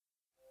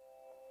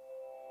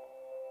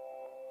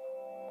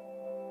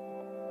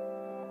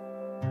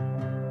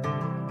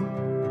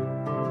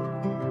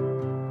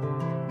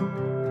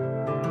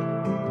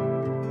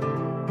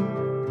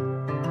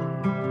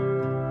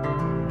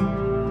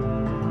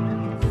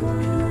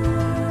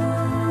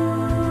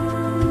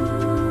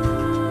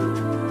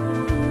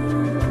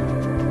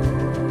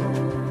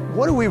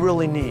we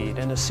really need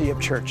in a sea of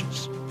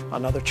churches?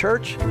 Another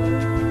church? I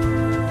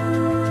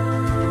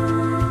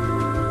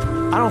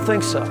don't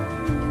think so.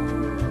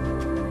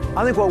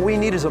 I think what we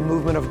need is a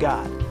movement of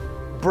God.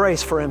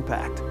 Brace for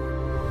impact.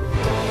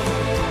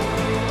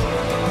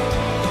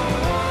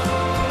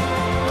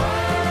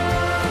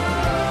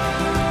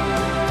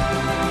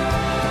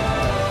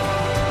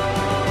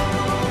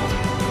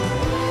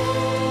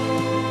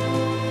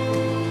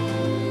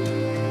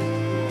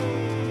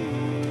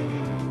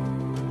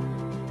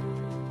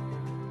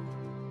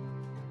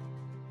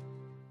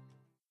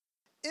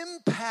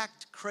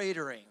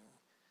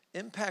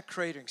 Impact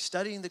cratering,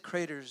 studying the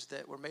craters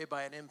that were made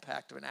by an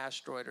impact of an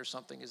asteroid or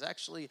something is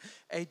actually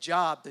a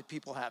job that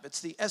people have. It's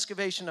the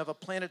excavation of a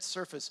planet's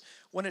surface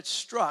when it's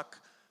struck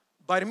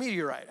by a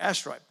meteorite,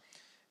 asteroid.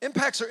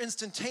 Impacts are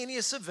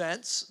instantaneous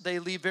events. They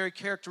leave very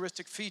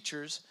characteristic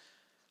features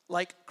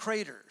like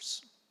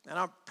craters. And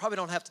I probably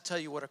don't have to tell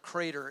you what a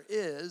crater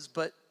is,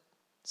 but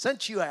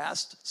since you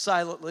asked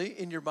silently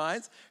in your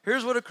minds,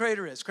 here's what a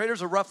crater is.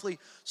 Craters are roughly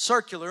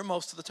circular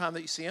most of the time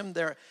that you see them.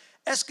 They're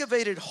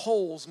excavated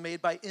holes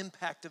made by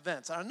impact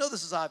events. And I know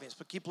this is obvious,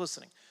 but keep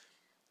listening,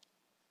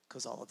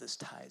 because all of this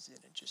ties in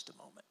just a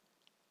moment.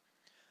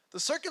 The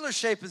circular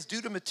shape is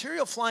due to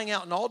material flying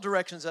out in all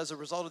directions as a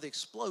result of the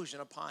explosion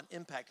upon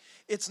impact.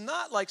 It's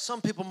not like some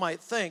people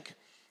might think,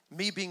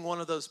 me being one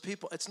of those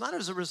people. It's not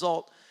as a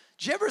result.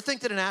 Do you ever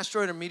think that an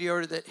asteroid or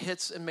meteor that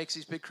hits and makes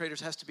these big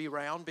craters has to be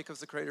round because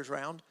the crater's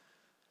round?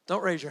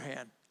 Don't raise your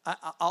hand.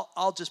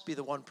 I'll just be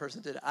the one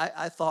person that did it.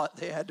 I thought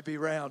they had to be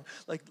round,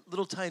 like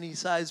little tiny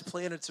sized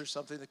planets or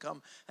something that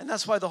come, and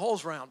that's why the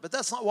hole's round. But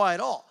that's not why at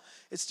all.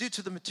 It's due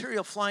to the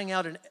material flying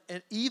out in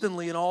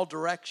evenly in all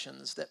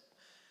directions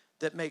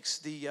that makes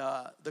the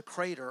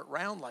crater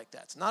round like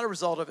that. It's not a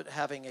result of it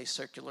having a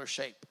circular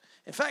shape.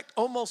 In fact,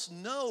 almost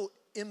no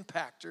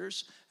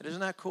impactors, and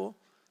isn't that cool?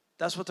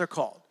 That's what they're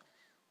called.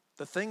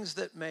 The things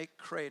that make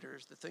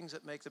craters, the things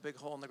that make the big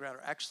hole in the ground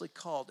are actually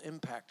called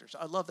impactors.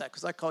 I love that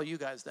because I call you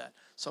guys that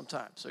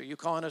sometimes. So are you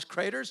calling us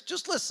craters?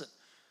 Just listen.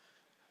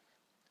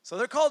 So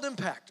they're called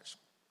impactors.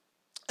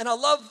 And I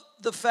love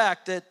the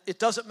fact that it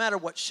doesn't matter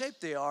what shape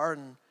they are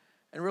and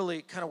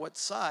really kind of what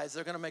size,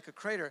 they're going to make a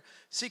crater.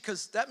 See,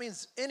 because that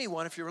means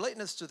anyone, if you're relating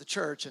this to the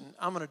church, and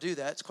I'm going to do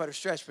that, it's quite a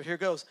stretch, but here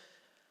goes.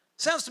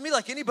 Sounds to me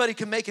like anybody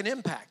can make an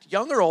impact,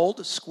 young or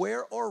old,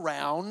 square or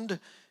round.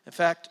 In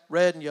fact,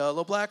 red and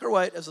yellow, black or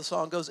white, as the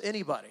song goes,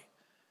 anybody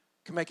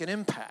can make an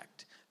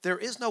impact. There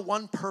is no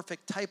one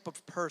perfect type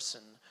of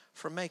person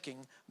for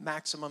making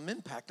maximum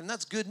impact, and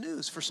that's good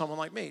news for someone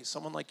like me,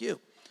 someone like you.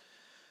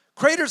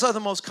 Craters are the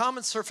most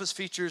common surface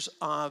features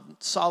on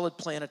solid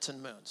planets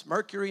and moons.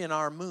 Mercury and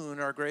our moon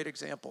are great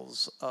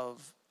examples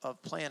of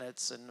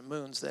planets and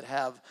moons that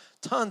have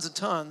tons and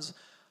tons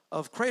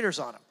of craters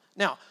on them.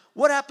 Now,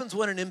 what happens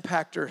when an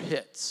impactor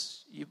hits?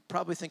 You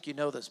probably think you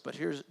know this, but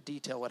here's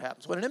detail what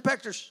happens. When an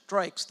impactor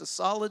strikes the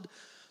solid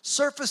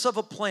surface of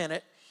a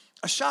planet,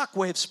 a shock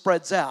wave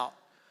spreads out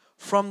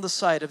from the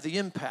site of the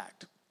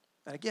impact.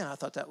 And again, I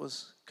thought that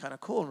was kind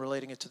of cool in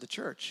relating it to the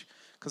church,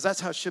 because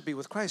that's how it should be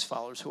with Christ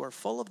followers who are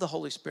full of the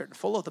Holy Spirit and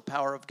full of the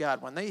power of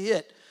God. When they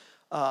hit,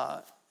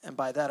 and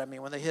by that I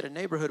mean when they hit a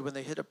neighborhood, when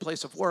they hit a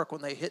place of work,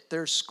 when they hit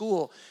their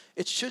school,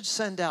 it should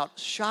send out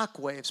shock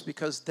waves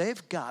because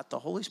they've got the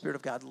Holy Spirit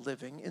of God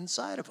living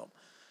inside of them.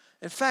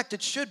 In fact,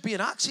 it should be an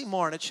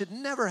oxymoron. It should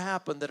never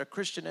happen that a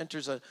Christian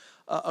enters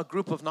a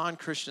group of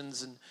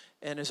non-Christians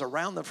and is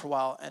around them for a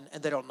while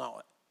and they don't know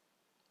it.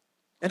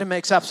 And it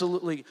makes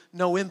absolutely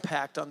no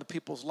impact on the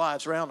people's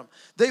lives around them.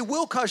 They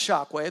will cause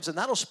shock waves, and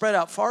that'll spread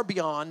out far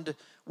beyond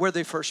where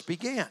they first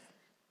began.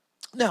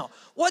 Now,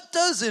 what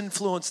does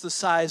influence the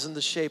size and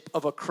the shape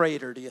of a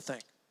crater, do you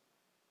think?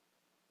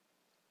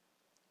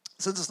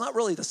 Since it's not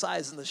really the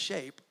size and the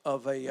shape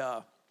of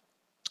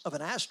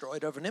an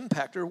asteroid, of an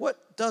impactor,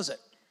 what does it?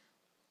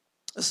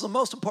 This is the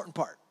most important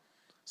part.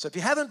 So if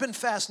you haven't been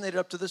fascinated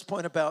up to this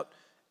point about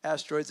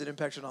asteroids and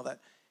impactors and all that,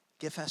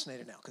 get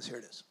fascinated now, because here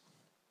it is.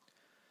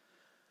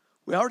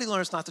 We already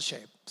learned it's not the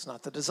shape, it's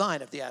not the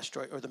design of the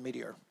asteroid or the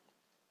meteor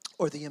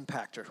or the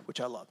impactor,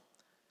 which I love.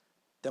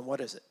 Then what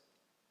is it?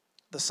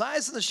 The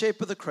size and the shape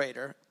of the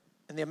crater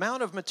and the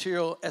amount of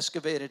material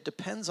excavated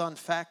depends on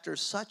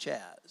factors such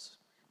as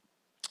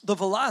the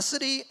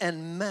velocity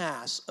and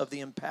mass of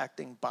the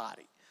impacting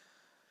body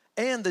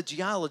and the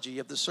geology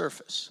of the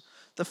surface.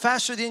 The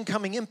faster the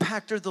incoming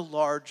impactor, the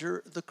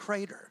larger the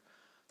crater.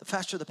 The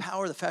faster the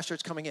power, the faster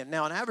it's coming in.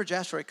 Now, an average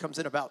asteroid comes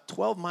in about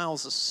 12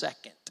 miles a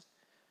second.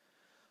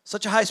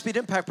 Such a high-speed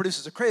impact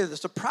produces a crater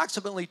that's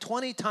approximately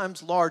 20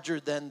 times larger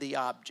than the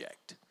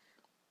object.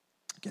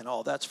 Again,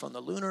 all that's from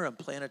the Lunar and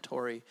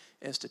Planetary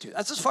Institute.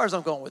 That's as far as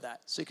I'm going with that,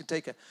 so you can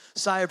take a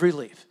sigh of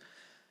relief.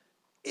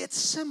 It's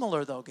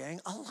similar, though, gang.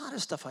 A lot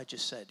of stuff I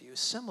just said to you is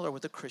similar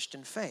with the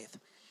Christian faith.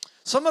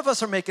 Some of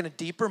us are making a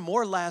deeper,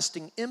 more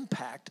lasting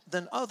impact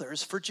than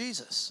others for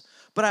Jesus.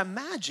 But I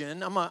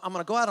imagine, I'm going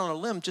to go out on a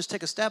limb, just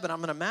take a stab, and I'm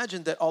going to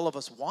imagine that all of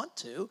us want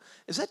to.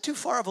 Is that too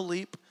far of a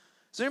leap?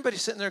 Is there anybody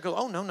sitting there go,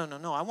 oh,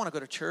 no, I want to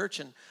go to church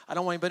and I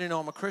don't want anybody to know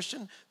I'm a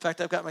Christian. In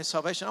fact, I've got my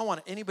salvation. I don't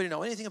want anybody to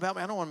know anything about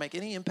me. I don't want to make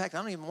any impact.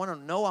 I don't even want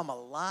to know I'm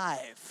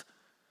alive.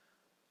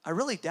 I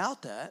really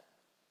doubt that.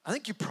 I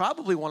think you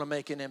probably want to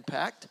make an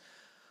impact.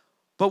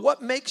 But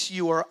what makes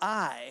you or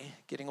I,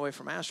 getting away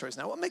from asteroids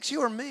now, what makes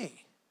you or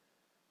me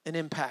an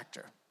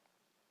impactor?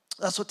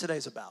 That's what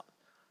today's about.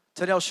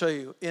 Today I'll show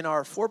you in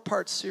our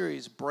 4-part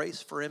series,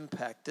 Brace for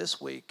Impact,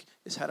 this week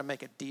is how to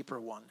make a deeper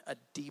one, a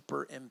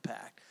deeper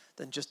impact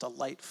than just a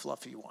light,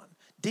 fluffy one.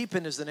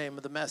 Deepen is the name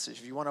of the message.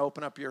 If you want to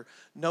open up your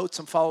notes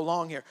and follow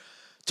along here.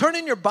 Turn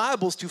in your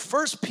Bibles to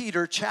 1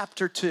 Peter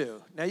chapter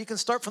 2. Now you can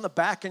start from the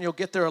back and you'll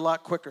get there a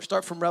lot quicker.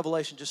 Start from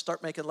Revelation. Just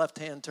start making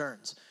left-hand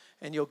turns.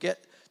 And you'll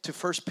get to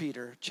 1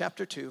 Peter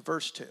chapter 2,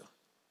 verse 2.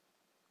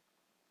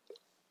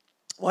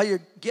 While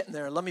you're getting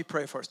there, let me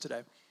pray for us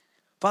today.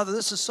 Father,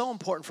 this is so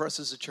important for us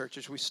as a church.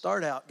 As we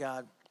start out,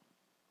 God,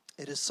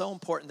 it is so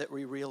important that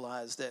we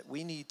realize that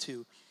we need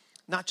to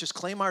not just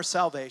claim our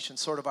salvation,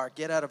 sort of our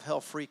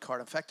get-out-of-hell-free card.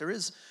 In fact, there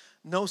is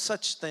no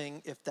such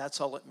thing if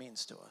that's all it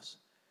means to us.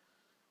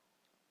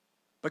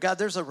 But God,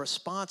 there's a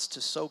response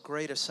to so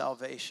great a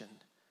salvation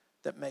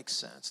that makes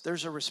sense.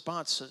 There's a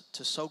response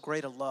to so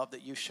great a love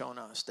that you've shown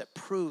us that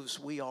proves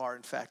we are,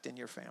 in fact, in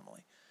your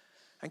family.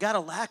 And God, a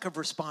lack of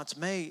response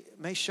may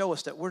show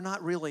us that we're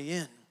not really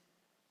in.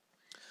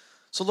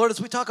 So, Lord,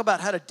 as we talk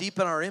about how to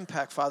deepen our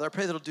impact, Father, I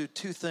pray that it'll do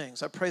two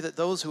things. I pray that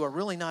those who are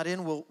really not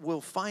in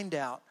will find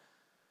out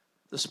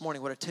this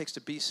morning what it takes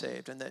to be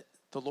saved and that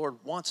the Lord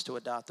wants to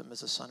adopt them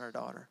as a son or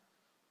daughter.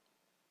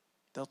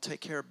 They'll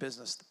take care of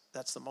business.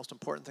 That's the most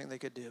important thing they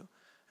could do.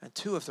 And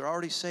two, if they're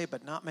already saved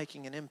but not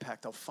making an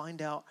impact, they'll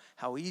find out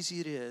how easy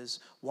it is,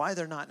 why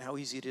they're not, and how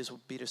easy it is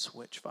would be to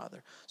switch,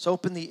 Father. So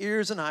open the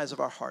ears and eyes of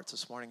our hearts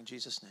this morning in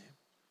Jesus' name.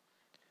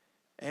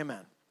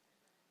 Amen.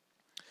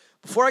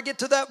 Before I get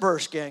to that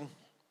verse, gang,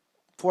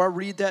 before I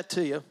read that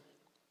to you,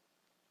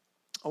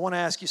 I want to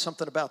ask you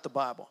something about the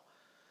Bible.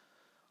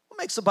 What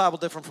makes the Bible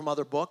different from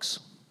other books?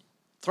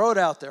 Throw it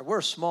out there. We're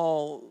a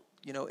small,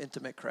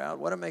 intimate crowd.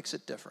 What makes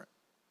it different?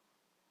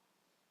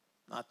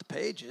 Not the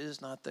pages,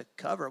 not the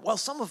cover. Well,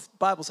 some of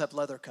Bibles have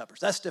leather covers.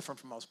 That's different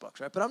from most books,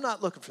 right? But I'm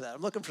not looking for that.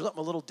 I'm looking for something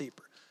a little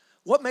deeper.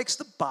 What makes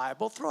the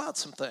Bible? Throw out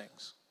some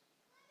things.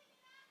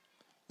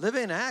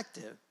 Living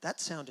active. That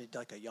sounded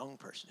like a young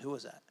person. Who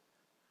was that?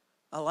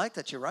 I like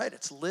that. You're right.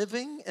 It's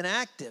living and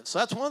active. So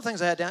that's one of the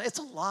things I had down. It's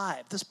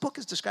alive. This book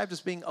is described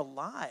as being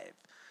alive.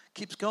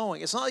 Keeps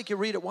going. It's not like you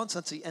read it once,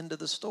 that's the end of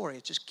the story.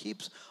 It just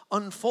keeps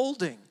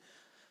unfolding.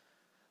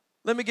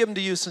 Let me give them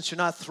to you since you're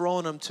not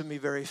throwing them to me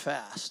very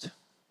fast.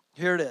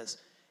 Here it is.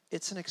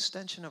 It's an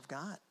extension of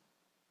God.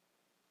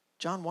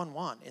 John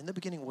 1:1. In the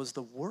beginning was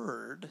the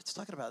Word. It's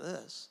talking about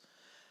this.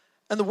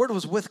 And the Word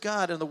was with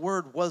God, and the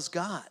Word was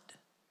God.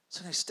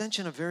 It's an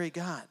extension of very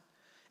God.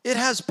 It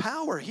has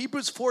power.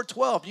 Hebrews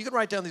 4:12. You can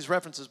write down these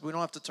references, but we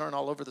don't have to turn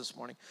all over this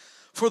morning.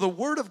 For the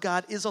Word of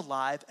God is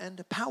alive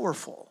and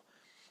powerful.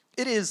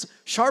 It is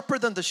sharper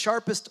than the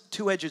sharpest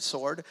two-edged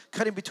sword,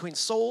 cutting between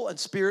soul and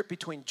spirit,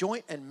 between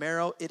joint and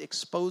marrow. It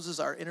exposes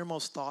our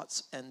innermost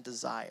thoughts and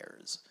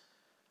desires.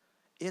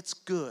 It's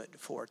good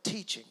for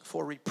teaching,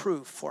 for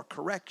reproof, for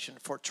correction,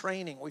 for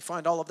training. We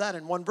find all of that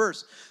in one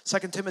verse,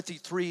 2 Timothy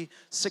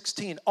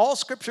 3:16. All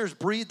scripture is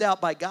breathed out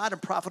by God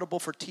and profitable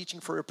for teaching,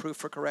 for reproof,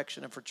 for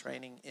correction, and for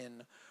training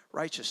in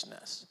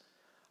righteousness.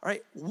 All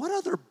right, what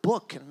other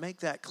book can make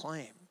that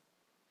claim?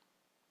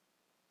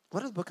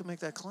 What other book can make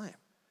that claim?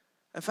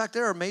 In fact,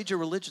 there are major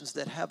religions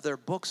that have their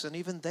books, and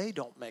even they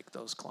don't make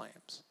those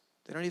claims.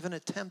 They don't even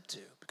attempt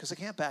to because they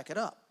can't back it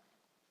up.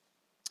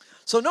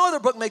 So no other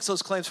book makes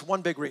those claims for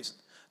one big reason.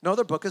 No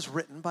other book is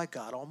written by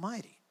God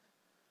Almighty.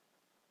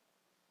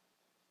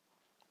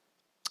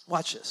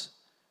 Watch this.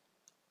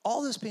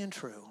 All this being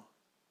true,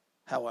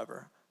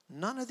 however,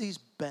 none of these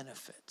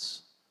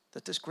benefits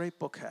that this great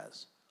book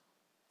has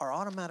are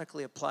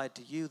automatically applied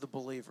to you, the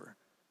believer,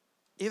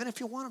 even if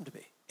you want them to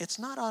be. It's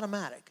not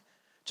automatic.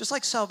 Just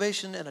like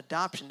salvation and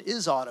adoption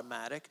is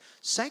automatic,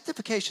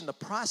 sanctification, the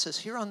process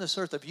here on this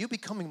earth of you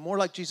becoming more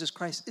like Jesus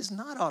Christ, is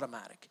not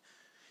automatic.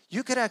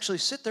 You could actually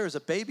sit there as a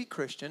baby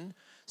Christian,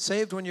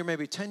 saved when you're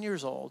maybe 10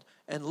 years old,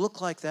 and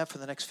look like that for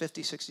the next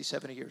 50, 60,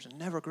 70 years and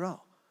never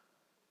grow.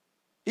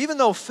 Even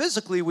though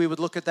physically we would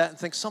look at that and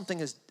think something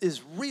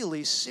is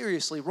really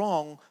seriously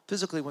wrong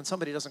physically when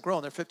somebody doesn't grow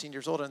and they're 15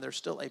 years old and they're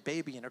still a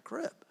baby in a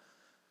crib.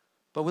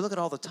 But we look at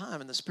all the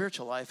time in the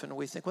spiritual life and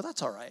we think, well,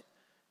 that's all right.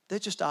 They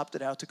just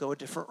opted out to go a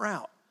different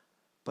route.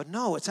 But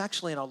no, it's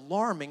actually an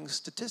alarming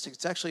statistic.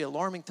 It's actually an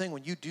alarming thing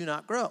when you do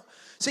not grow.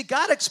 See,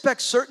 God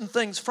expects certain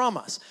things from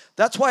us.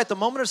 That's why at the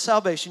moment of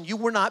salvation, you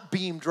were not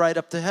beamed right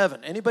up to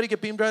heaven. Anybody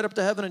get beamed right up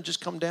to heaven and just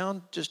come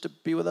down just to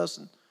be with us?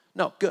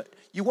 No, good.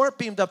 You weren't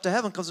beamed up to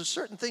heaven because there's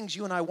certain things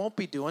you and I won't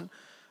be doing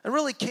and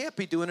really can't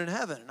be doing in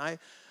heaven. And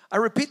I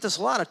repeat this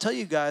a lot. I tell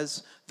you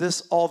guys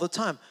this all the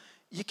time.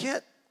 You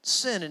can't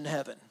sin in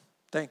heaven,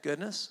 thank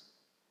goodness.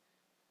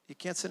 You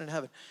can't sin in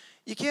heaven.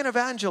 You can't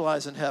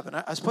evangelize in heaven.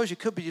 I suppose you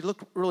could, but you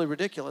look really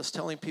ridiculous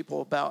telling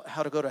people about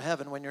how to go to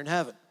heaven when you're in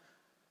heaven.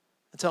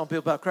 and telling people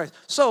about Christ.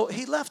 So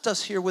he left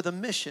us here with a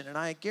mission, and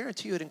I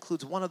guarantee you it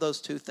includes one of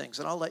those two things,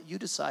 and I'll let you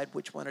decide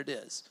which one it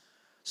is.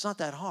 It's not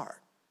that hard.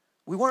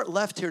 We weren't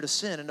left here to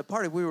sin and to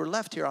party. We were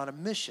left here on a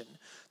mission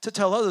to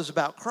tell others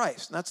about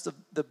Christ, and that's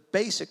the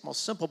basic,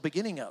 most simple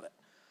beginning of it.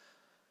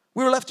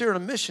 We were left here on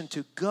a mission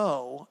to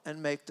go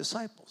and make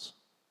disciples.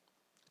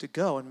 To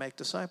go and make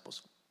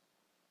disciples.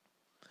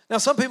 Now,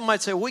 some people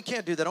might say, well, we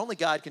can't do that. Only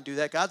God can do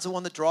that. God's the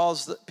one that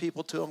draws the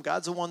people to him.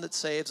 God's the one that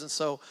saves. And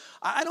so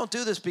I don't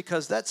do this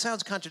because that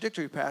sounds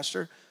contradictory,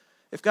 Pastor.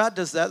 If God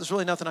does that, there's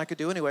really nothing I could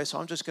do anyway, so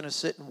I'm just going to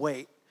sit and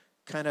wait,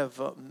 kind of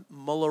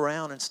mull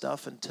around and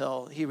stuff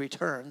until he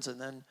returns.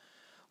 And then,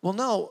 well,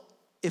 no,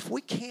 if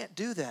we can't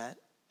do that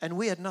and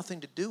we had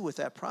nothing to do with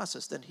that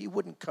process, then he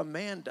wouldn't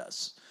command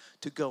us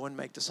to go and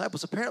make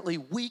disciples. Apparently,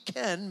 we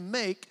can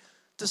make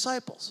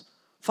disciples.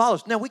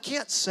 Followers. Now, we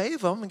can't save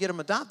them and get them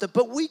adopted,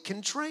 but we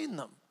can train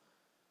them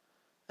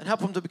and help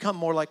them to become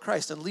more like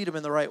Christ and lead them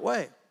in the right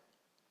way.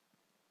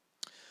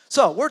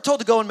 So, we're told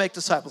to go and make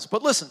disciples.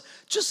 But listen,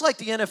 just like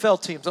the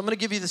NFL teams, I'm going to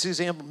give you this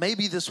example.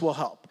 Maybe this will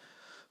help.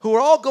 Who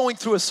are all going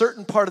through a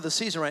certain part of the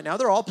season right now.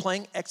 They're all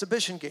playing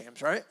exhibition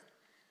games, right?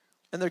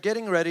 And they're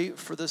getting ready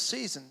for the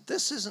season.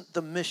 This isn't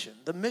the mission.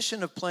 The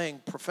mission of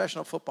playing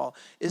professional football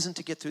isn't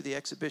to get through the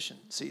exhibition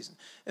season.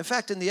 In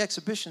fact, in the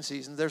exhibition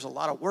season, there's a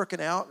lot of working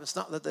out. It's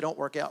not that they don't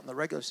work out in the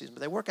regular season,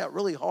 but they work out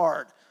really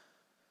hard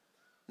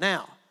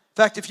now. In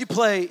fact, if you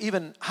play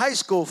even high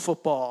school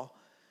football,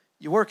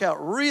 you work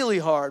out really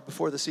hard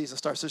before the season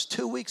starts. There's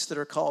 2 weeks that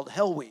are called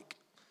Hell Week.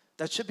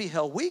 That should be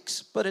Hell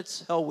Weeks, but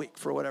it's Hell Week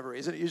for whatever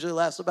reason. It usually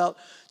lasts about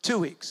 2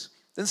 weeks.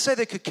 Didn't say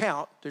they could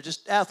count. They're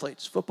just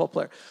athletes, football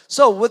players.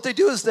 So what they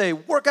do is they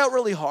work out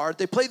really hard.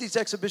 They play these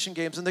exhibition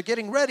games, and they're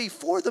getting ready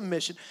for the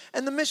mission.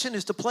 And the mission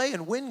is to play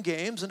and win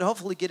games and to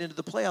hopefully get into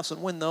the playoffs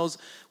and win those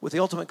with the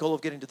ultimate goal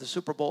of getting to the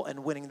Super Bowl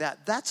and winning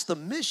that. That's the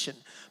mission.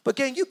 But,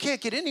 gang, you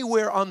can't get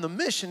anywhere on the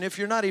mission if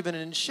you're not even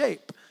in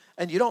shape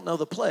and you don't know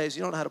the plays,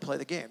 you don't know how to play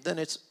the game. Then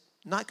it's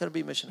not going to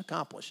be mission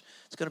accomplished.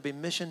 It's going to be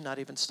mission not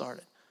even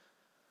started.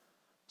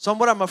 So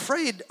what I'm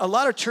afraid a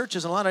lot of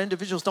churches and a lot of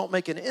individuals don't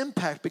make an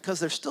impact because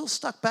they're still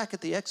stuck back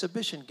at the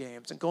exhibition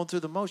games and going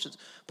through the motions,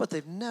 but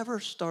they've never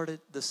started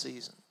the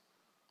season,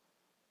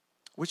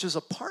 which is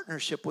a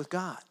partnership with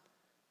God.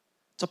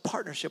 It's a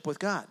partnership with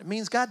God. It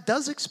means God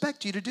does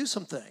expect you to do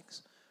some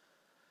things.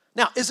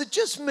 Now, is it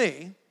just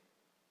me,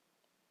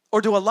 or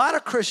do a lot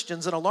of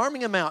Christians, an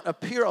alarming amount,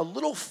 appear a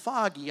little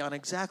foggy on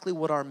exactly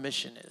what our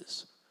mission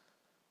is?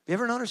 Have you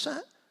ever noticed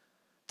that?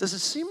 Does it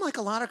seem like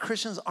a lot of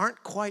Christians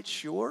aren't quite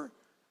sure?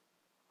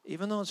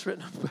 Even though it's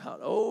written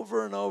about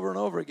over and over and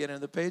over again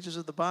in the pages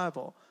of the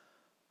Bible,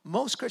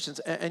 most Christians,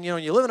 and you know,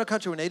 you live in a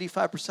country when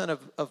 85%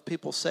 of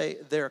people say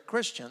they're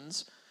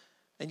Christians,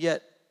 and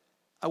yet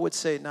I would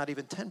say not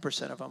even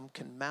 10% of them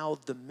can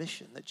mouth the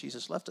mission that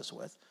Jesus left us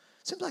with.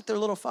 It seems like they're a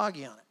little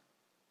foggy on it.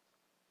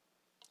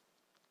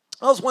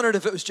 I was wondering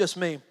if it was just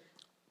me.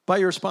 By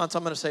your response,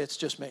 I'm going to say it's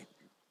just me.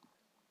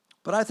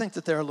 But I think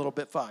that they're a little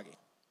bit foggy.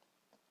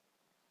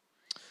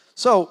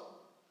 So,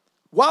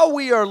 while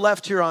we are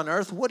left here on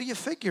earth, what do you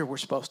figure we're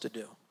supposed to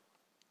do?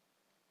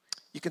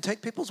 You can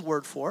take people's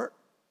word for it,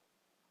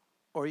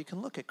 or you can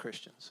look at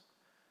Christians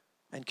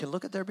and can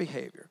look at their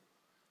behavior.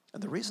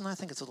 And the reason I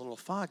think it's a little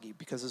foggy,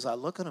 because as I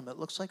look at them, it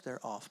looks like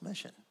they're off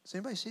mission. Does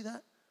anybody see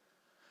that?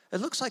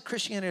 It looks like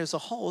Christianity as a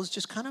whole is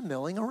just kind of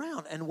milling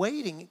around and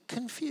waiting,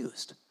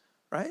 confused,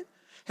 right?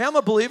 Hey, I'm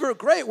a believer.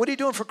 Great. What are you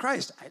doing for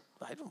Christ?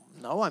 I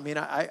don't know. I mean,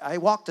 I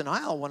walked an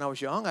aisle when I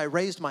was young. I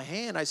raised my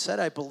hand. I said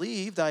I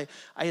believed. I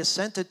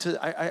assented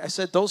to, I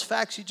said, those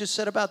facts you just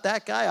said about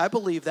that guy, I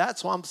believe that,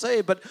 so I'm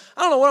saved. But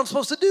I don't know what I'm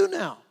supposed to do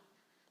now.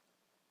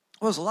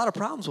 Well, there's a lot of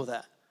problems with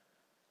that.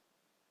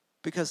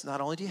 Because not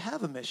only do you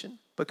have a mission,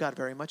 but God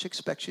very much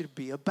expects you to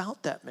be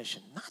about that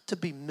mission, not to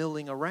be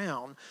milling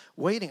around,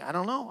 waiting. I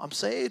don't know. I'm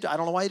saved. I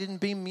don't know why he didn't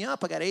beam me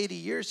up. I got 80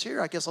 years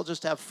here. I guess I'll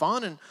just have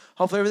fun and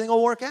hopefully everything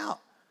will work out.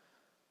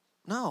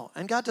 No,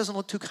 and God doesn't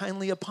look too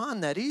kindly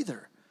upon that either.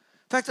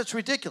 In fact, that's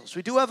ridiculous.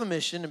 We do have a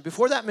mission, and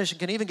before that mission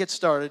can even get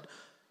started,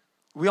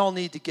 we all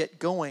need to get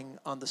going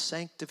on the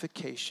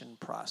sanctification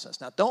process.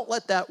 Now, don't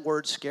let that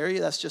word scare you.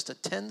 That's just a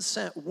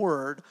 10-cent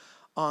word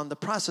on the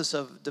process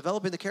of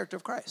developing the character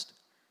of Christ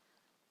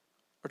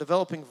or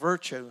developing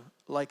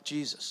like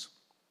Jesus.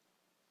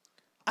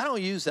 I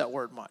don't use that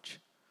word much.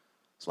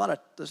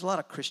 There's a lot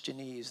of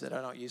Christianese that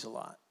I don't use a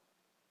lot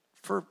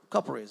for a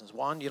couple reasons.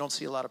 One, you don't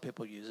see a lot of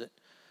people use it.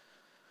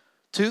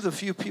 Two, the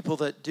few people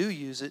that do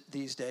use it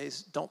these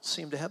days don't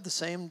seem to have the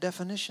same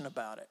definition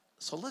about it.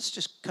 So let's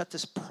just cut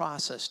this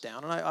process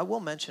down. And I will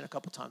mention a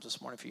couple times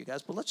this morning for you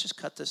guys, but let's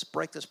just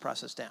break this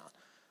process down.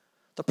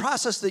 The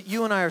process that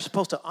you and I are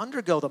supposed to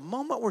undergo the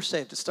moment we're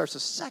saved, it starts the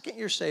second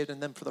you're saved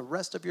and then for the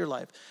rest of your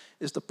life,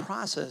 is the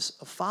process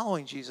of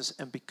following Jesus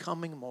and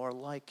becoming more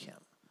like him.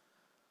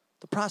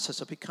 The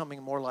process of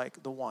becoming more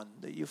like the one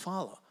that you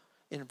follow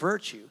in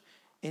virtue,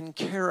 in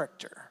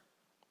character.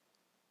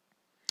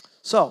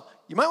 So,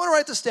 you might want to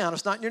write this down.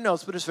 It's not in your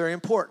notes, but it's very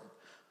important.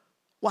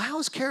 Well, how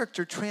is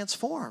character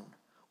transformed?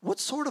 What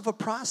sort of a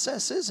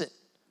process is it,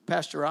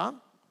 Pastor Rob?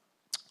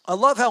 I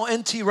love how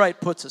N.T. Wright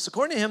puts this.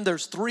 According to him,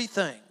 there's three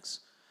things.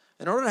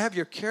 In order to have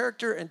your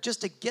character and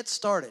just to get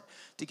started,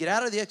 to get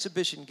out of the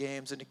exhibition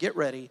games and to get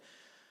ready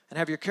and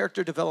have your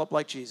character develop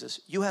like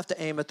Jesus, you have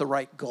to aim at the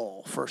right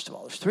goal, first of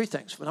all. There's three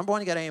things. Number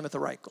one, you got to aim at the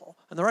right goal.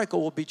 And the right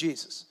goal will be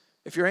Jesus.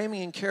 If you're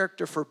aiming in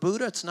character for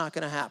Buddha, it's not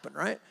going to happen,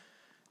 right?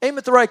 Aim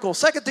at the right goal.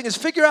 Second thing is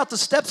figure out the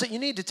steps that you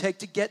need to take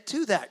to get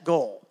to that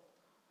goal.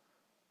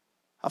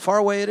 How far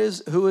away it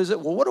is, who is it?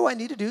 Well, what do I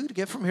need to do to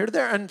get from here to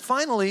there? And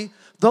finally,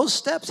 those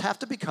steps have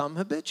to become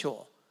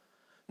habitual.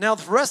 Now,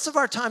 the rest of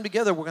our time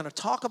together, we're going to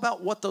talk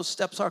about what those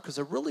steps are because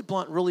they're really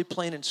blunt, really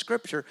plain in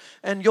Scripture,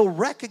 and you'll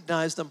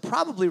recognize them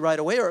probably right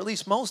away, or at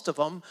least most of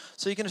them,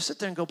 so you're going to sit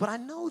there and go, but I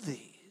know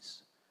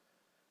these.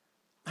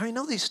 I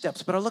know these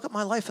steps, but I look at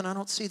my life and I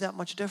don't see that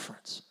much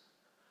difference.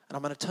 And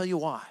I'm going to tell you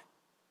why.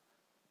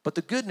 But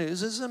the good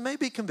news is, it may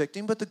be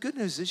convicting, but the good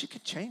news is you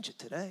can change it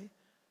today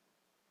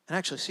and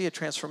actually see a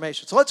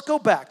transformation. So let's go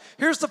back.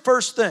 Here's the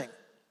first thing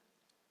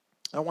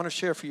I want to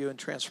share for you in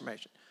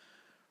transformation.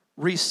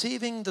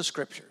 Receiving the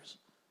Scriptures.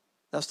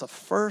 That's the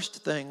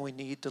first thing we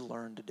need to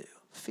learn to do.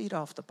 Feed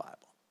off the Bible.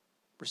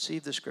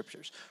 Receive the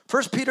Scriptures.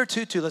 1 Peter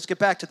 2:2, let's get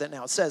back to that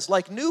now. It says,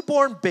 like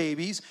newborn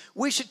babies,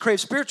 we should crave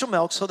spiritual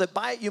milk so that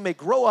by it you may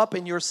grow up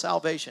in your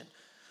salvation.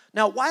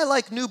 Now, why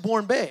like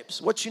newborn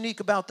babes? What's unique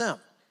about them?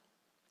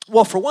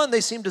 Well, for one,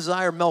 they seem to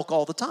desire milk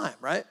all the time,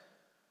 right?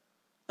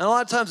 And a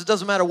lot of times it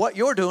doesn't matter what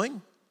you're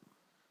doing.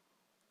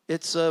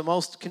 It's the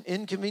most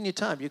inconvenient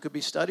time. You could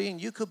be studying,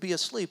 you could be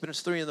asleep, and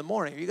it's 3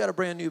 a.m. If you got a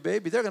brand new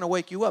baby, they're going to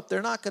wake you up.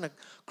 They're not going to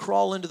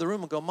crawl into the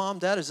room and go, Mom,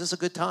 Dad, is this a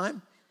good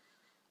time?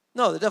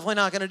 No, they're definitely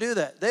not going to do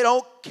that. They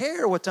don't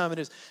care what time it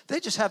is.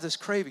 They just have this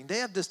craving. They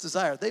have this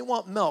desire. They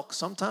want milk,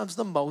 sometimes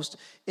the most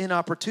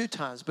inopportune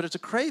times. But it's a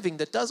craving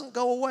that doesn't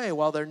go away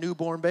while they're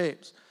newborn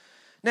babes.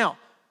 Now,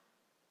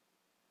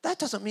 that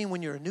doesn't mean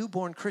when you're a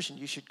newborn Christian,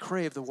 you should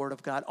crave the Word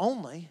of God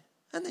only,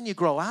 and then you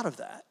grow out of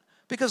that.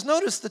 Because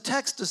notice the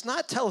text does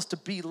not tell us to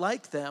be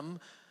like them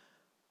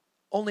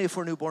only if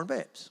we're newborn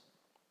babes.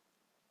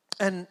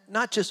 And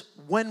not just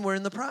when we're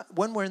in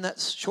that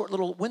short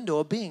little window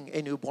of being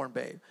a newborn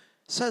babe.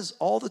 It says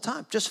all the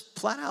time, just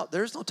flat out,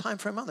 there's no time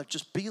frame on there.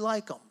 Just be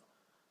like them.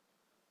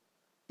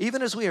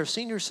 Even as we are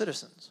senior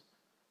citizens,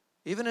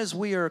 even as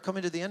we are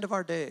coming to the end of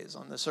our days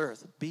on this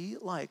earth, be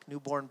like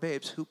newborn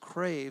babes who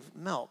crave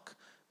milk.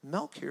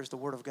 Milk here is the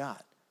Word of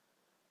God.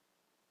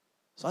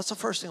 So that's the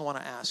first thing I want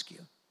to ask you.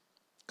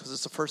 Because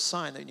it's the first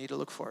sign that you need to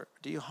look for.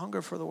 Do you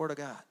hunger for the Word of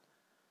God?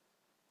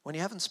 When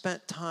you haven't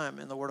spent time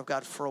in the Word of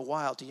God for a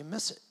while, do you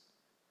miss it?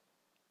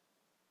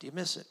 Do you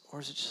miss it? Or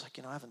is it just like,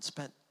 I haven't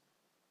spent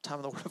time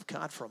in the Word of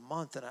God for a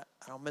month and I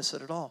don't miss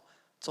it at all?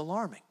 It's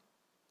alarming.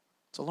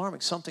 It's alarming.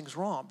 Something's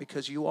wrong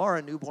because you are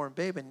a newborn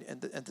babe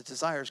and the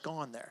desire's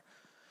gone there.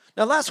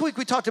 Now, last week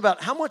we talked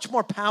about how much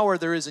more power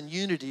there is in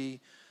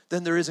unity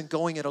than there is in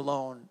going it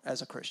alone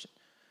as a Christian.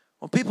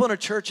 When people in a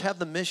church have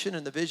the mission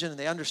and the vision and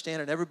they understand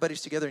it and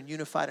everybody's together and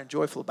unified and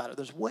joyful about it,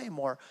 there's way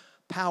more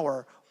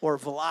power or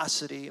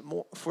velocity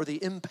for the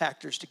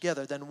impactors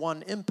together than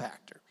one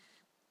impactor.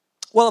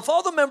 Well, if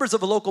all the members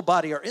of a local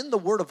body are in the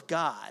Word of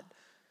God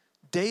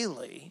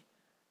daily,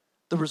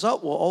 the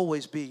result will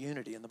always be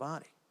unity in the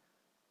body.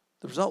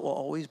 The result will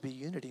always be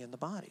unity in the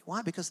body.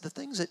 Why? Because the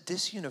things that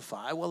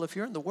disunify, well, if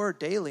you're in the Word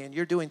daily and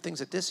you're doing things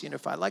that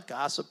disunify, like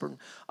gossip or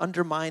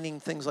undermining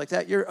things like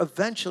that, you're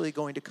eventually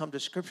going to come to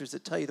Scriptures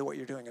that tell you that what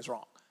you're doing is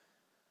wrong.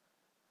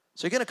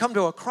 So you're going to come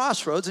to a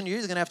crossroads and you're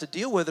either going to have to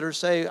deal with it or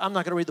say, I'm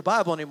not going to read the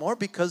Bible anymore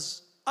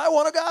because I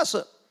want to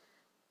gossip.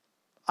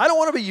 I don't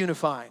want to be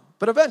unifying.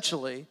 But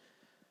eventually,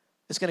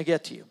 it's going to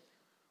get to you.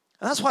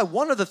 And that's why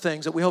one of the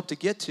things that we hope to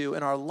get to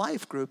in our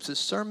life groups is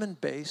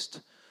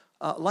sermon-based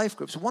life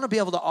groups. We want to be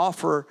able to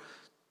offer,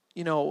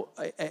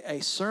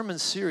 a sermon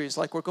series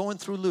like we're going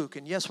through Luke.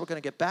 And yes, we're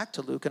going to get back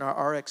to Luke in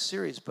our RX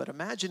series. But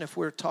imagine if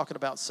we're talking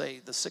about,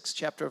 say, the 6th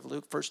chapter of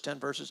Luke, first 10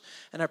 verses,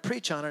 and I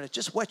preach on it. It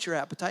just whets your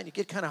appetite and you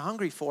get kind of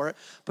hungry for it,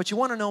 but you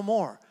want to know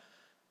more.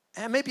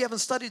 And maybe you haven't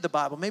studied the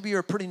Bible. Maybe you're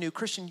a pretty new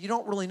Christian. You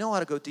don't really know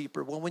how to go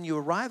deeper. Well, when you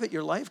arrive at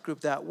your life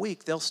group that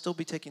week, they'll still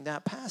be taking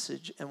that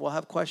passage and we'll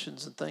have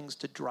questions and things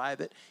to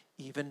drive it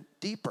even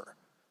deeper.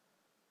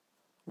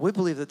 We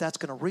believe that that's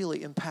going to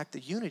really impact the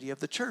unity of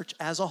the church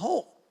as a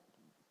whole.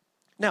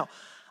 Now,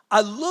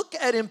 I look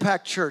at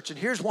Impact Church, and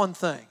here's one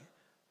thing.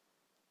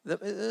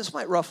 This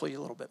might ruffle you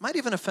a little bit. Might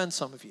even offend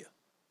some of you.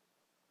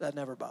 That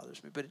never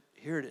bothers me, but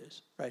here it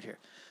is, right here.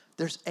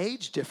 There's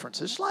age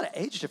differences. There's a lot of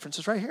age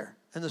differences right here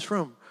in this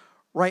room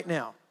right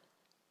now.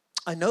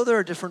 I know there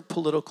are different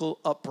political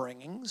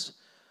upbringings,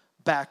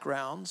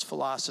 backgrounds,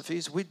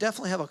 philosophies. We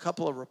definitely have a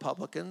couple of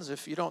Republicans.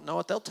 If you don't know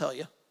it, they'll tell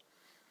you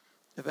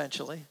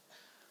eventually.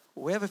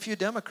 We have a few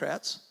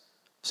Democrats.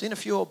 I've seen a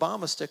few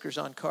Obama stickers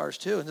on cars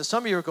too. And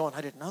some of you are going,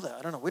 I didn't know that.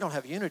 I don't know. We don't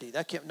have unity.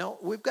 No,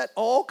 we've got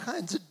all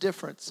kinds of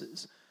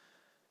differences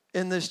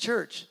in this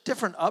church.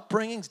 Different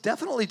upbringings,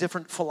 definitely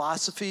different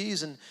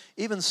philosophies, and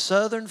even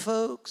Southern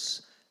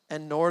folks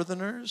and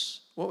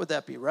Northerners. What would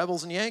that be?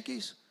 Rebels and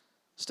Yankees?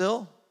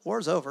 Still?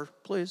 War's over,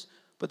 please.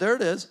 But there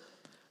it is.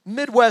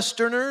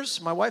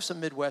 Midwesterners. My wife's a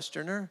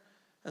Midwesterner.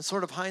 and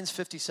sort of Heinz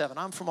 57.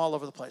 I'm from all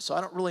over the place, so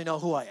I don't really know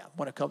who I am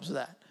when it comes to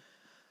that.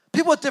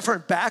 People with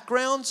different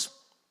backgrounds,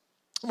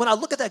 when I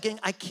look at that gang,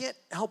 I can't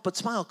help but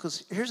smile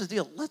because here's the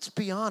deal. Let's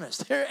be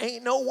honest. There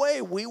ain't no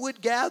way we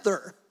would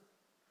gather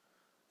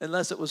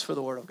unless it was for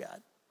the Word of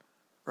God,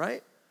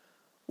 right?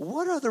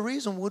 What other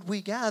reason would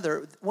we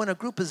gather when a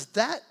group is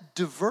that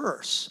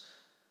diverse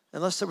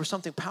unless there was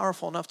something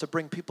powerful enough to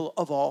bring people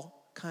of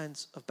all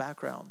kinds of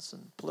backgrounds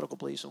and political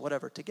beliefs and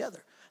whatever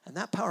together? And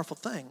that powerful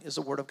thing is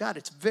the Word of God.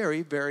 It's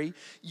very, very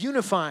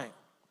unifying.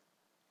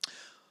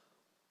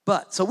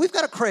 So we've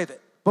got to crave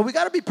it, but we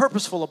got to be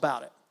purposeful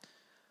about it.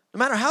 No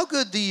matter how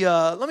good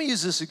let me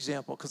use this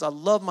example because I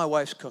love my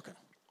wife's cooking.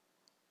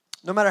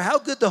 No matter how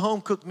good the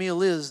home-cooked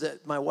meal is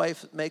that my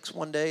wife makes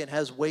one day and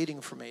has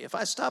waiting for me, if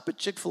I stop at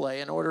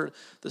Chick-fil-A and order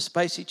the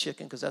spicy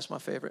chicken, because that's my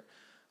favorite,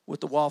 with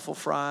the waffle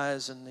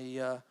fries and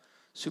the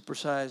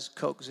supersized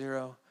Coke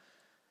Zero,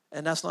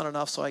 and that's not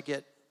enough, so I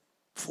get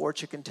 4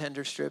 chicken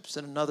tender strips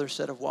and another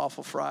set of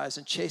waffle fries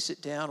and chase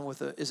it down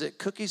with is it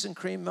cookies and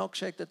cream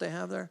milkshake that they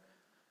have there?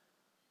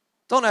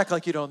 Don't act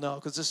like you don't know,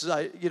 because this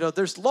is,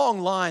 there's long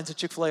lines at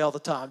Chick-fil-A all the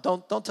time.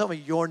 Don't tell me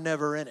you're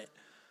never in it.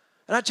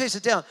 And I chase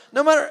it down.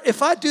 No matter,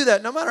 if I do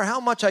that, no matter how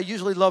much I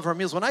usually love her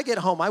meals, when I get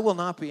home, I will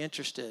not be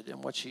interested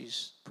in what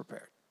she's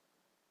prepared.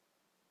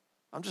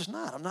 I'm just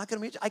not. I'm not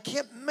going to be, I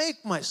can't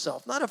make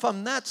myself, not if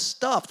I'm that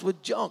stuffed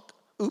with junk.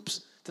 Oops,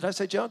 did I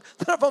say junk?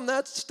 Not if I'm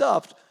that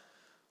stuffed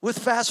with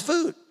fast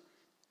food.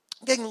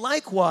 Again,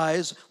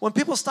 likewise, when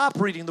people stop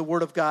reading the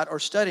Word of God or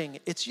studying,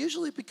 it's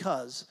usually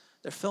because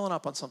they're filling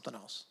up on something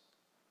else.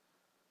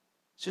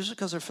 It's usually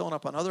because they're filling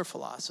up on other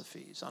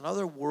philosophies, on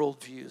other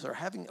worldviews, or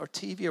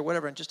TV or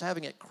whatever, and just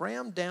having it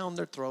crammed down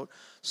their throat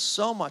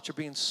so much, or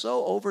being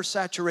so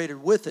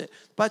oversaturated with it.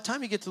 By the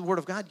time you get to the Word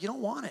of God, you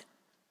don't want it.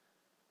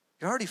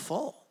 You're already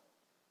full,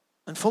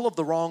 and full of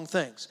the wrong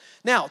things.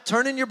 Now,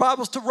 turn in your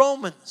Bibles to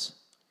Romans.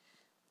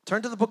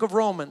 Turn to the book of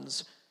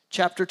Romans,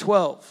 chapter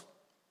 12.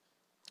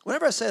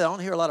 Whenever I say that, I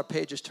don't hear a lot of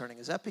pages turning.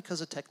 Is that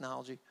because of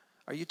technology?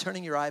 Are you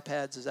turning your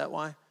iPads? Is that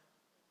why?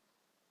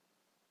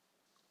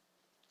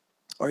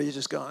 Or are you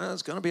just going,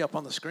 it's going to be up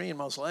on the screen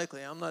most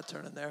likely. I'm not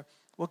turning there.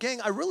 Well,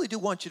 gang, I really do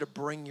want you to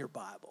bring your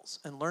Bibles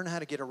and learn how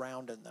to get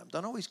around in them.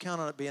 Don't always count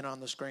on it being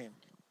on the screen,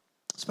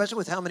 especially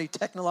with how many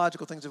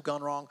technological things have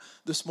gone wrong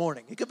this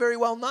morning. It could very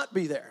well not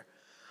be there.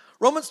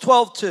 Romans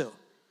 12:2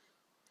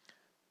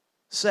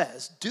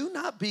 says, do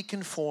not be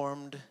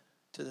conformed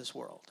to this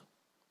world,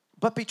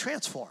 but be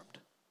transformed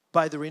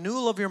by the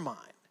renewal of your mind,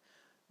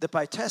 that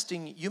by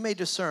testing you may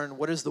discern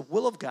what is the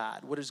will of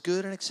God, what is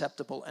good and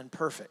acceptable and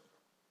perfect.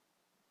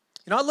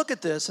 I look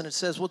at this and it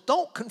says, well,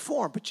 don't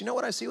conform. But you know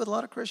what I see with a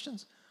lot of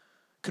Christians?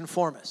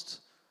 Conformists.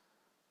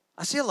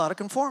 I see a lot of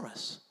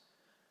conformists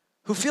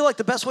who feel like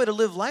the best way to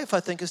live life,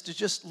 I think, is to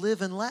just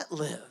live and let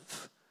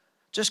live.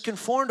 Just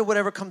conform to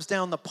whatever comes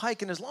down the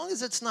pike. And as long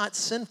as it's not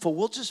sinful,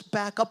 we'll just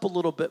back up a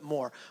little bit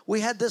more.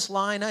 We had this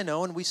line, I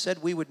know, and we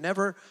said we would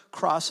never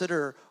cross it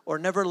or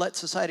never let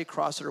society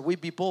cross it, or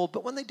we'd be bold.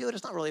 But when they do it,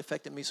 it's not really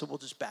affecting me, so we'll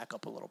just back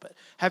up a little bit.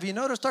 Have you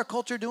noticed our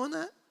culture doing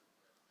that?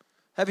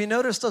 Have you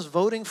noticed us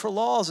voting for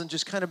laws and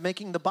just kind of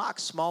making the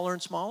box smaller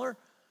and smaller?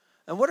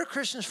 And what are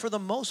Christians for the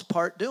most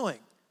part doing?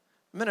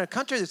 I mean, in a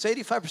country that's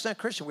 85%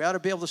 Christian, we ought to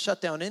be able to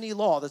shut down any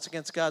law that's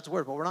against God's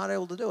word, but we're not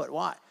able to do it.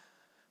 Why?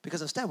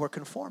 Because instead we're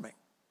conforming.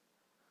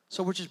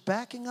 So we're just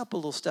backing up a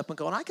little step and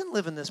going, I can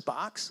live in this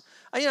box.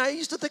 I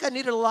used to think I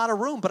needed a lot of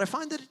room, but I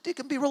find that it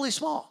can be really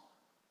small.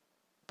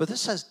 But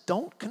this says,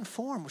 don't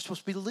conform. We're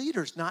supposed to be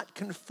leaders, not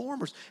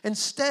conformers.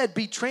 Instead,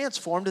 be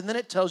transformed, and then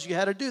it tells you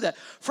how to do that.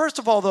 First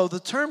of all, though, the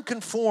term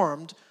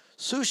conformed,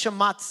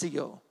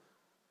 sushimatsuyo,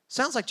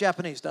 sounds like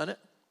Japanese, doesn't it?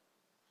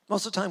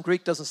 Most of the time,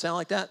 Greek doesn't sound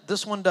like that.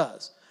 This one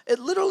does. It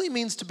literally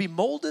means to be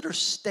molded or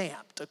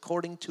stamped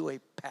according to a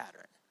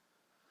pattern.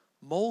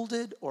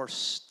 Molded or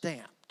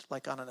stamped,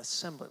 like on an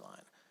assembly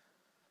line.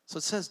 So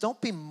it says,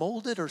 don't be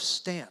molded or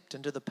stamped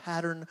into the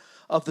pattern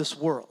of this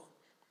world.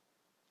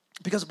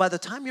 Because by the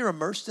time you're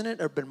immersed in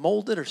it or been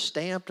molded or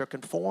stamped or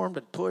conformed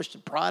and pushed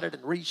and prodded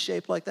and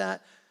reshaped like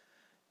that,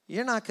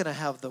 you're not going to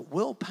have the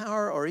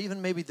willpower or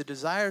even maybe the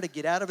desire to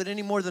get out of it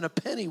any more than a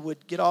penny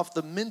would get off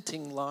the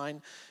minting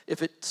line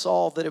if it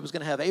saw that it was going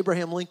to have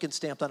Abraham Lincoln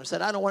stamped on it. It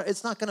said,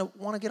 it's not going to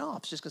want to get off.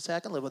 It's just going to say,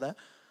 I can live with that.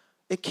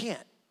 It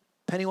can't.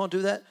 Penny won't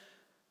do that.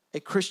 A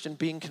Christian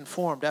being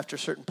conformed after a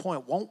certain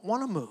point won't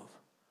want to move.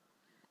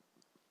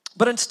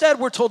 But instead,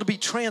 we're told to be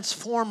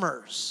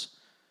transformers.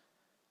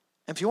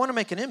 And if you want to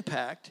make an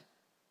impact,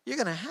 you're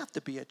going to have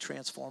to be a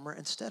transformer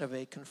instead of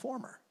a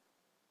conformer.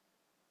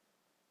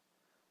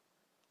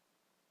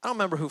 I don't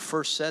remember who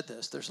first said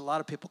this. There's a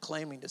lot of people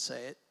claiming to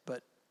say it,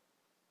 but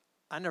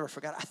I never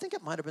forgot. I think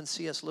it might have been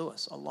C.S.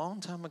 Lewis a long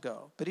time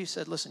ago. But he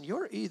said, listen,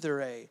 you're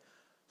either a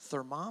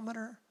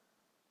thermometer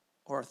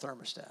or a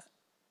thermostat.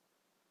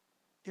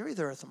 You're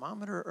either a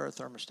thermometer or a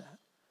thermostat.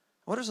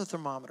 What does a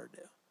thermometer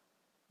do?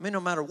 I mean,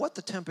 no matter what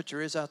the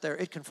temperature is out there,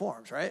 it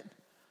conforms, right?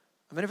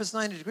 I mean, if it's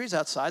 90 degrees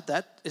outside,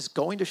 that is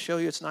going to show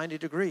you it's 90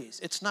 degrees.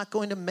 It's not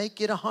going to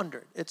make it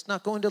 100. It's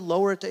not going to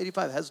lower it to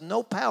 85. It has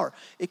no power.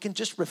 It can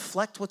just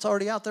reflect what's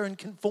already out there and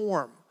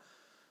conform.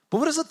 But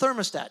what does a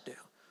thermostat do?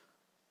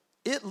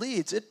 It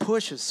leads, it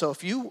pushes. So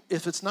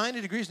if it's 90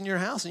 degrees in your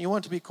house and you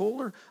want it to be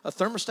cooler, a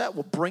thermostat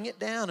will bring it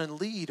down and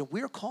lead. And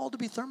we're called to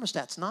be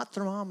thermostats, not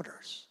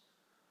thermometers.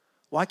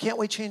 Why can't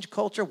we change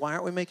culture? Why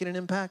aren't we making an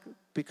impact?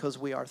 Because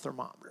we are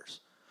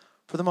thermometers,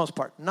 for the most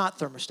part, not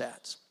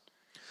thermostats.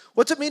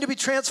 What's it mean to be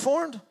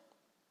transformed?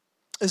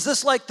 Is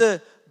this like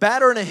the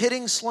batter in a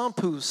hitting slump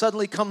who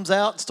suddenly comes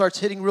out and starts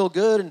hitting real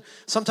good, and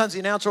sometimes the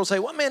announcer will say,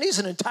 well, man, he's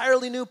an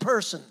entirely new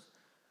person.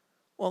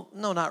 Well,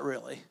 no, not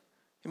really.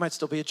 He might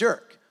still be a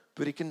jerk,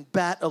 but he can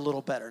bat a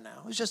little better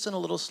now. He's just in a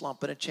little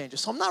slump and it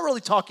changes. So I'm not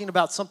really talking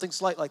about something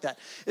slight like that.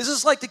 Is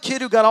this like the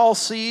kid who got all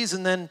C's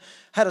and then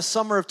had a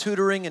summer of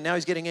tutoring and now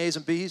he's getting A's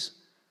and B's?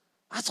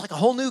 That's like a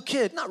whole new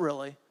kid. Not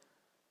really.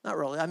 Not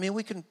really. I mean,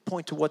 we can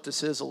point to what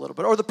this is a little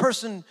bit. Or the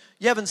person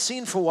you haven't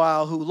seen for a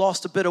while who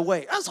lost a bit of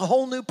weight. That's a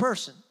whole new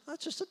person.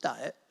 That's just a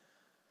diet.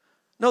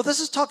 No,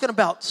 this is talking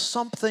about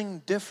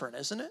something different,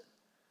 isn't it?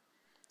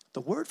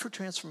 The word for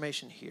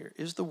transformation here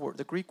is the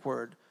Greek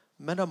word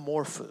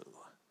metamorpho.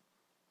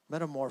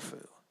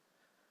 Metamorpho.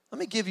 Let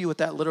me give you what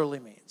that literally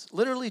means.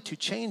 Literally to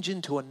change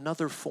into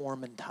another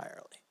form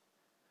entirely.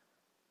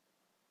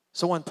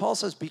 So when Paul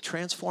says be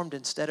transformed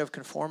instead of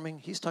conforming,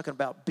 he's talking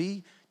about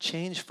be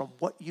changed from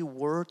what you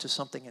were to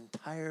something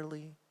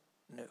entirely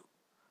new,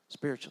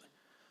 spiritually.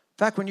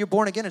 In fact, when you're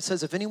born again, it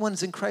says if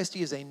anyone's in Christ,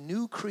 he is a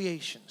new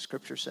creation,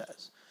 Scripture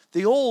says.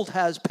 The old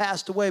has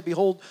passed away.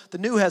 Behold, the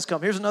new has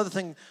come. Here's another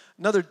thing,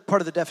 another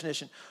part of the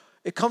definition.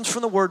 It comes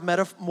from the word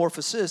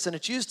metamorphosis, and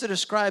it's used to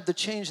describe the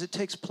change that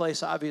takes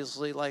place,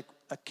 obviously, like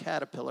a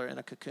caterpillar in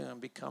a cocoon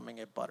becoming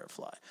a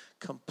butterfly.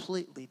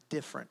 Completely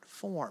different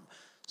form.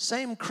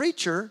 Same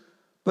creature,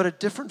 but a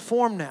different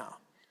form now.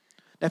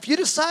 Now, if you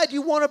decide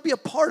you want to be a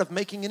part of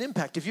making an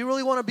impact, if you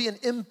really want to be an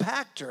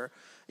impactor,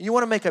 and you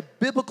want to make a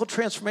biblical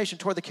transformation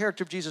toward the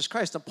character of Jesus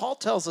Christ, then Paul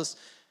tells us,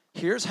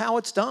 here's how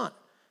it's done.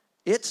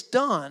 It's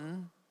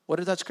done, what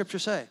did that scripture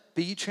say?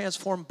 Be ye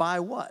transformed by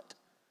what?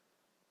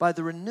 By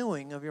the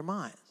renewing of your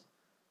mind.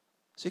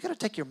 So you got to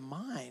take your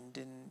mind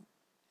and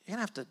you're going to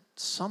have to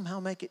somehow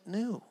make it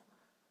new.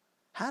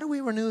 How do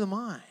we renew the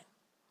mind?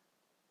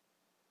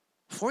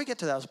 Before we get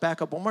to that, let's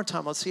back up one more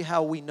time. Let's see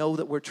how we know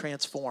that we're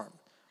transformed.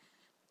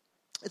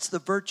 It's the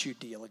virtue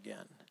deal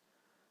again.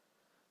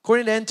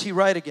 According to N.T.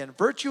 Wright again,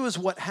 virtue is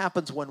what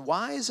happens when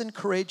wise and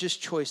courageous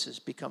choices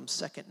become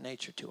second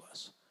nature to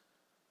us.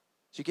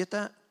 Did you get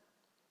that?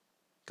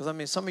 Because, I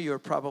mean, some of you are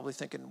probably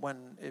thinking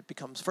when it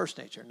becomes first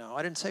nature. No,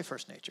 I didn't say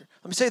first nature.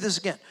 Let me say this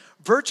again.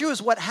 Virtue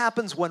is what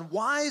happens when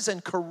wise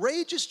and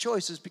courageous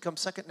choices become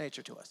second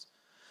nature to us.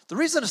 The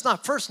reason it's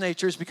not first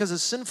nature is because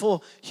as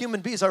sinful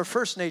human beings, our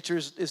first nature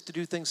is to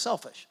do things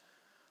selfish.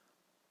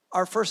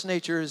 Our first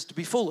nature is to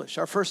be foolish.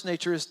 Our first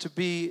nature is to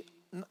be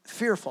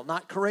fearful,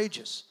 not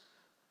courageous.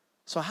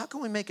 So how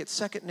can we make it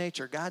second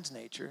nature, God's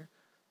nature,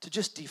 to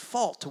just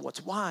default to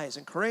what's wise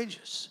and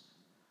courageous?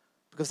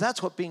 Because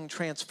that's what being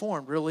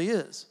transformed really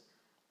is.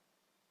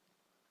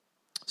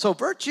 So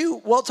virtue,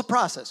 well, it's a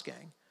process,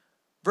 gang.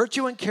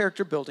 Virtue and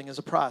character building is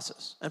a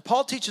process. And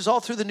Paul teaches all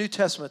through the New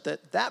Testament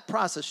that that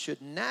process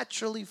should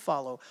naturally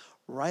follow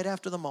right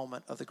after the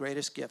moment of the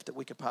greatest gift that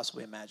we could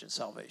possibly imagine,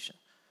 salvation.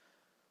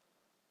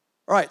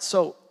 All right,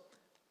 so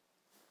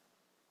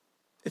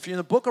if you're in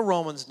the book of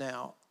Romans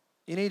now,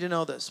 you need to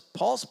know this.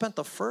 Paul spent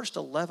the first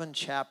 11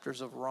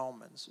 chapters of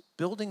Romans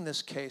building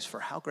this case for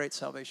how great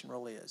salvation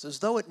really is, as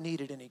though it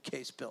needed any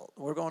case built.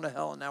 We're going to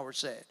hell and now we're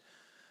saved.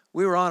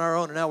 We were on our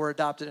own and now we're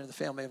adopted into the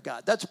family of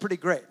God. That's pretty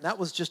great. And that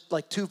was just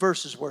like 2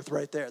 verses worth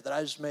right there that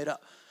I just made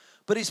up.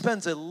 But he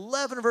spends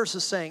 11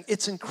 verses saying,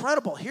 it's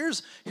incredible.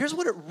 Here's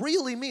what it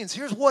really means.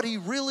 Here's what he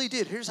really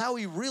did. Here's how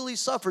he really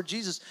suffered,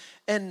 Jesus.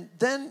 And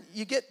then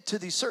you get to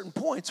these certain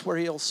points where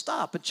he'll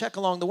stop and check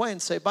along the way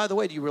and say, by the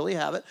way, do you really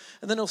have it?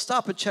 And then he'll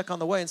stop and check on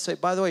the way and say,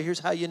 by the way, here's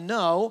how you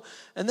know.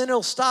 And then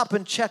he'll stop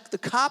and check the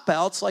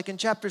cop-outs, like in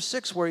chapter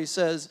 6 where he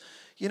says,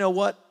 you know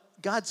what?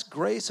 God's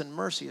grace and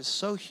mercy is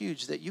so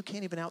huge that you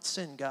can't even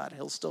out-sin God.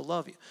 He'll still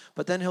love you.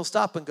 But then he'll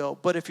stop and go,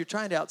 but if you're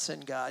trying to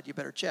out-sin God, you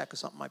better check because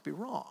something might be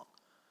wrong.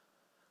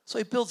 So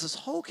he builds this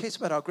whole case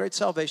about how great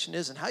salvation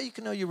is and how you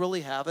can know you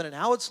really have it and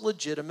how it's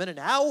legitimate and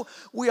how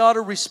we ought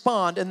to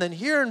respond. And then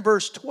here in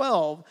verse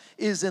 12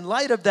 is in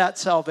light of that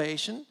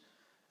salvation,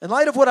 in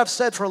light of what I've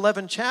said for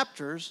 11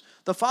 chapters,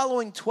 the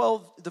following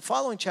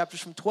chapters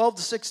from 12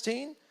 to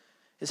 16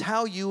 is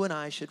how you and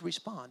I should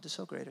respond to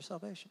so great a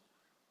salvation.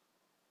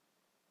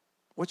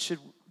 What should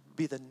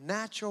be the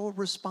natural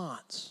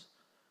response?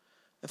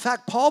 In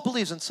fact, Paul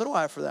believes, and so do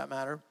I for that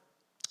matter,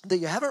 that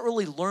you haven't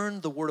really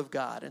learned the Word of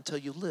God until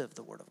you live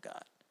the Word of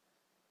God.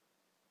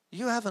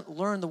 You haven't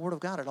learned the Word of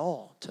God at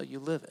all until you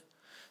live it.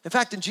 In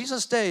fact, in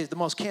Jesus' days, the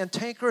most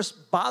cantankerous,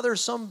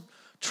 bothersome,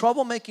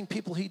 troublemaking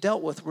people he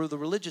dealt with were the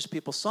religious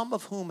people, some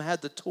of whom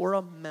had the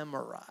Torah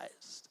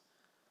memorized.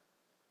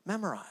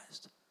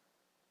 Memorized.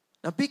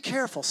 Now be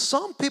careful.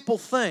 Some people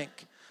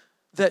think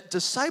that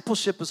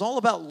discipleship is all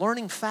about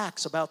learning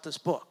facts about this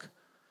book.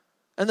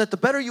 And that the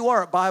better you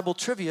are at Bible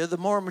trivia, the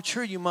more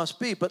mature you must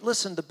be. But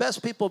listen, the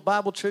best people at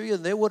Bible trivia,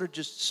 they would have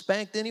just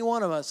spanked any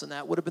one of us, and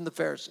that would have been the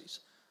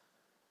Pharisees.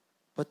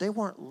 But they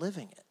weren't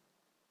living it.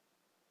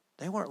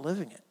 They weren't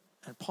living it.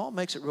 And Paul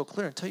makes it real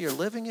clear. Until you're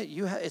living it,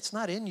 it's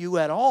not in you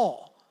at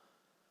all.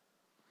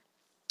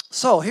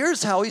 So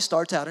here's how he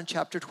starts out in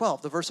chapter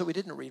 12, the verse that we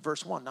didn't read,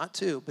 verse 1, not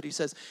 2. But he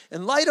says,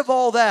 in light of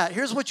all that,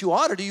 here's what you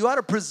ought to do. You ought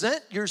to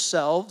present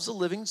yourselves a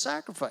living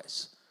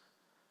sacrifice.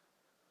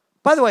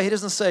 By the way, he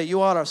doesn't say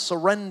you ought to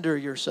surrender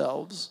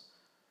yourselves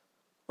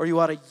or you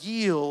ought to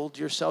yield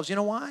yourselves. You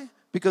know why?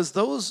 Because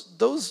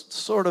those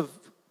sort of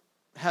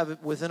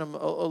have within them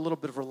a little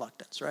bit of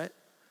reluctance, right?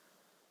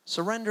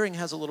 Surrendering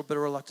has a little bit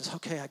of reluctance.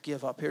 Okay, I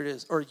give up. Here it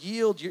is. Or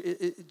yield,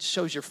 it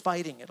shows you're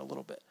fighting it a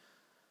little bit.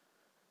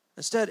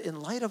 Instead, in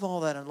light of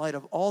all that, in light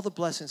of all the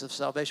blessings of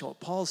salvation,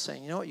 what Paul's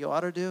saying, you know what you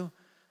ought to do?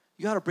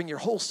 You ought to bring your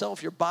whole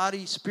self, your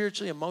body,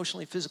 spiritually,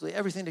 emotionally, physically,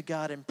 everything to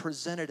God and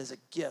present it as a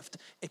gift,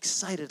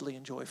 excitedly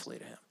and joyfully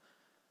to him.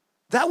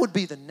 That would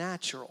be the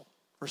natural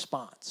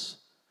response.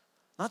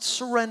 Not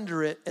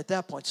surrender it at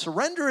that point.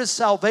 Surrender is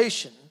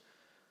salvation,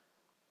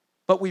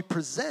 but we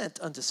present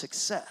unto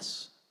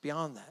success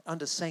beyond that,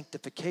 unto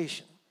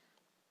sanctification.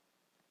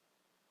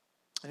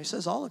 And he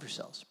says, all of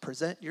yourselves,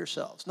 present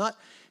yourselves. Not,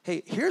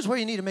 hey, here's where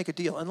you need to make a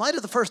deal. In light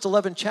of the first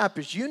 11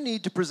 chapters, you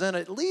need to present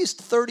at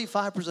least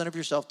 35% of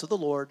yourself to the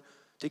Lord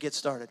to get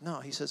started. No,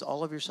 he says,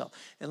 all of yourself.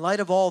 In light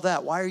of all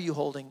that, why are you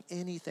holding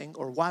anything,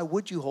 or why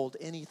would you hold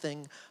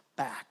anything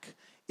back?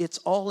 It's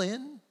all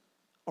in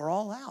or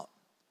all out.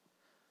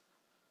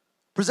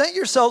 Present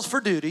yourselves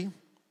for duty,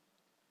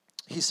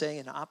 he's saying,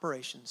 in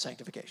operation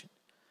sanctification.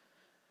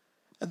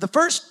 And the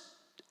first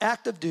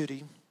act of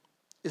duty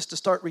is to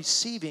start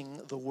receiving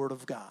the word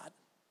of God.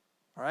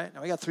 All right,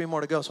 now we got 3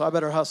 more to go, so I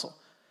better hustle.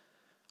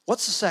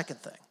 What's the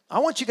second thing? I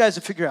want you guys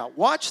to figure out.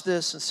 Watch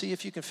this and see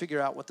if you can figure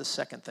out what the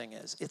second thing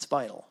is. It's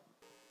vital.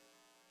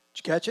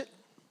 Did you catch it?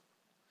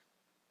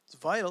 It's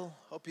vital.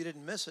 Hope you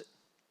didn't miss it.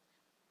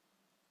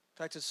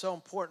 In fact, it's so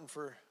important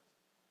for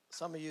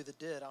some of you that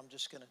did. I'm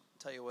just going to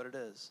tell you what it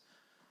is.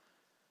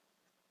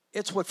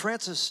 It's what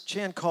Francis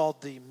Chan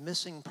called the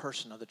missing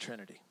person of the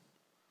Trinity.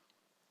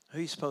 Who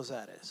do you suppose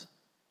that is?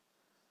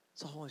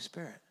 It's the Holy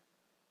Spirit.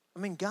 I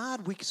mean,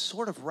 God, we can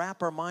sort of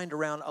wrap our mind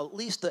around at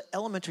least the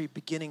elementary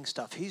beginning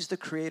stuff. He's the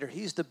creator.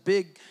 He's the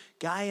big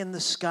guy in the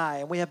sky.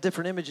 And we have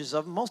different images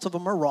of him. Most of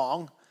them are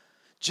wrong.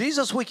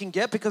 Jesus we can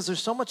get because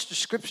there's so much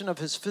description of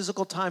his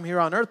physical time here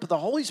on earth. But the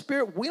Holy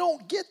Spirit, we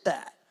don't get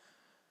that.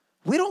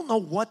 We don't know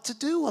what to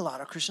do, a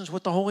lot of Christians,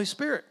 with the Holy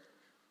Spirit.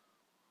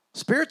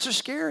 Spirits are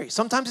scary.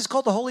 Sometimes it's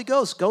called the Holy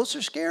Ghost. Ghosts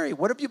are scary.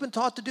 What have you been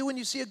taught to do when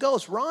you see a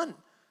ghost? Run.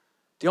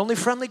 The only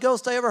friendly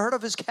ghost I ever heard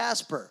of is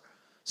Casper.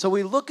 So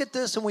we look at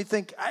this and we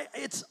think,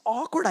 it's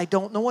awkward. I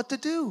don't know what to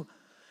do.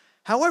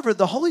 However,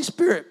 the Holy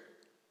Spirit,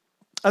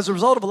 as a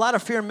result of a lot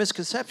of fear and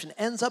misconception,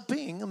 ends up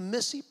being a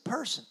missy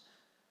person.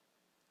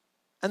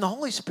 And the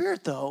Holy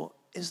Spirit, though,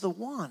 is the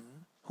one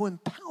who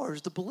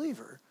empowers the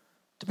believer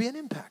to be an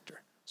impactor.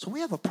 So we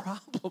have a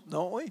problem,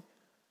 don't we?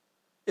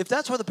 If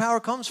that's where the power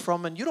comes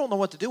from and you don't know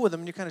what to do with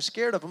them and you're kind of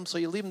scared of them, so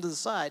you leave them to the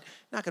side,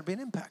 you're not going to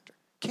be an impactor.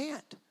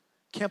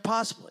 Can't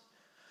possibly.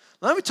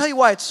 Let me tell you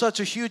why it's such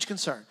a huge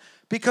concern.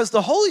 Because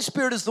the Holy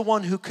Spirit is the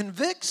one who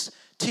convicts,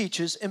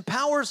 teaches,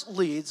 empowers,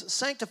 leads,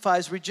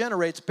 sanctifies,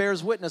 regenerates,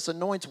 bears witness,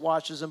 anoints,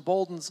 washes,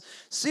 emboldens,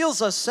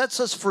 seals us, sets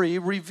us free,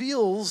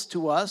 reveals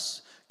to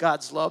us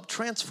God's love,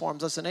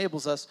 transforms us,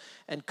 enables us,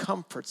 and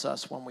comforts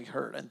us when we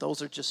hurt. And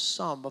those are just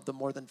some of the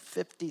more than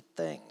 50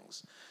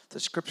 things the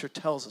Scripture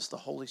tells us the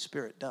Holy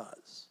Spirit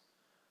does.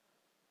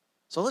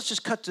 So let's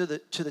just cut to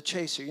the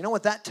chase here. You know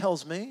what that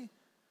tells me?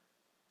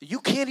 You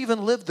can't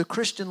even live the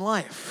Christian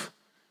life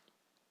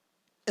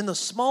in the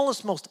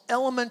smallest, most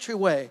elementary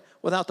way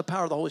without the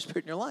power of the Holy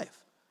Spirit in your life.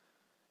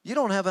 You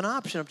don't have an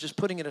option of just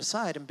putting it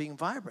aside and being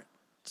vibrant.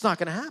 It's not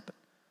going to happen.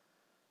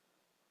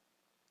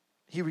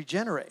 He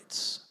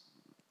regenerates.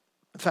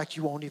 In fact,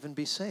 you won't even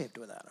be saved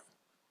without him.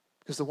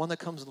 Because the one that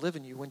comes to live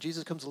in you, when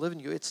Jesus comes to live in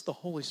you, it's the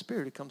Holy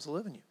Spirit who comes to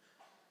live in you.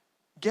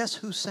 Guess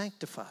who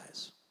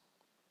sanctifies?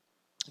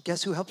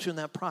 Guess who helps you in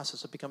that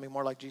process of becoming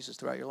more like Jesus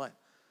throughout your life?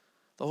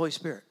 The Holy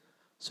Spirit.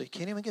 So you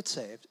can't even get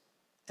saved.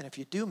 And if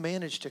you do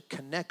manage to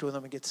connect with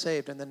him and get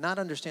saved and then not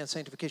understand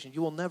sanctification,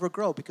 you will never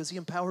grow because he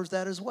empowers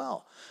that as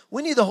well.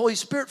 We need the Holy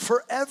Spirit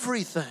for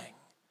everything.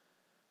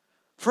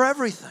 For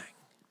everything.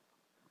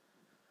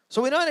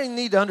 So we not only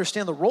need to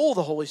understand the role of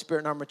the Holy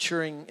Spirit in our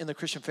maturing in the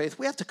Christian faith,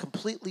 we have to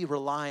completely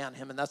rely on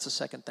him, and that's the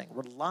second thing.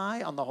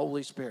 Rely on the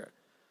Holy Spirit.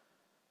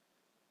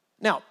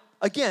 Now,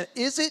 again,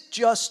 is it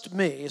just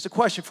me? It's a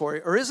question for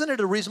you. Or isn't it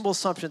a reasonable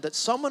assumption that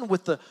someone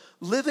with the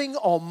living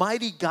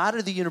almighty God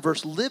of the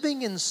universe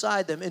living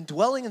inside them and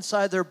dwelling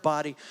inside their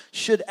body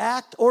should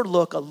act or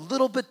look a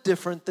little bit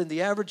different than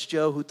the average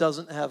Joe who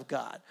doesn't have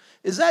God?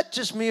 Is that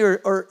just me,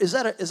 or is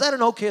that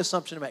an okay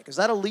assumption to make? Is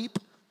that a leap?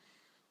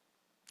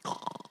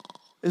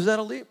 Is that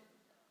a leap?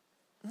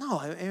 No,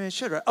 I mean, it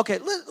should, right? Okay,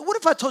 what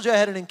if I told you I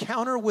had an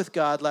encounter with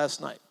God last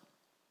night?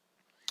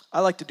 I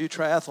like to do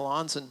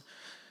triathlons,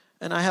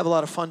 and I have a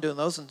lot of fun doing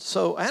those. And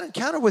so I had an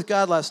encounter with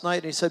God last night,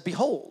 and he said,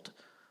 behold,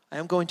 I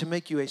am going to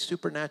make you a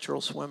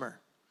supernatural swimmer,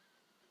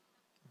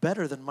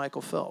 better than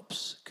Michael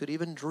Phelps could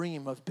even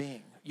dream of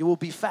being. You will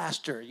be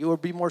faster. You will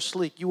be more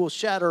sleek. You will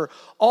shatter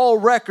all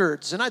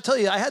records. And I tell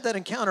you, I had that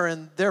encounter,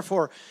 and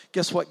therefore,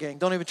 guess what, gang?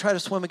 Don't even try to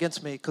swim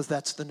against me, because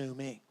that's the new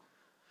me.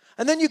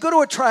 And then you go to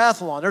a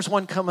triathlon. There's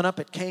one coming up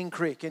at Cane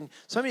Creek. And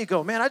some of you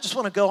go, man, I just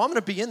want to go. I'm going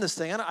to be in this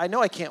thing. I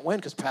know I can't win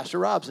because Pastor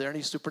Rob's there, and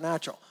he's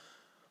supernatural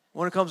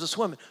when it comes to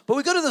swimming. But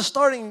we go to the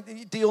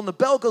starting deal, and the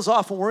bell goes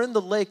off, and we're in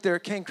the lake there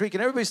at Cane Creek,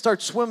 and everybody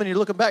starts swimming. And you're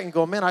looking back, and you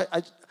go, man,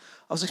 I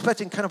was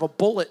expecting kind of a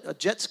bullet, a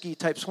jet ski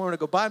type swimmer to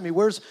go by me.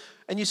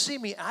 And you see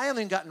me, I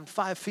haven't gotten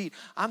 5 feet.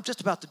 I'm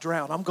just about to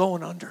drown. I'm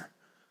going under.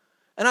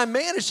 And I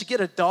managed to get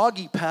a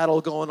doggy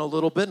paddle going a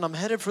little bit, and I'm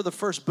headed for the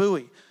first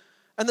buoy.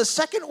 And the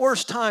second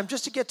worst time,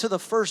 just to get to the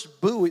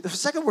first buoy, the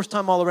second worst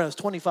time all around was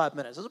 25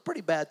 minutes. It was a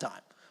pretty bad time,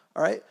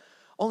 all right?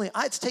 Only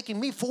it's taking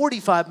me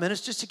 45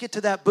 minutes just to get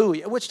to that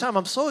buoy, at which time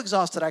I'm so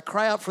exhausted, I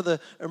cry out for the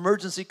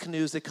emergency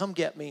canoes. They come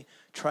get me,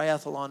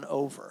 triathlon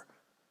over,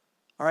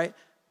 all right?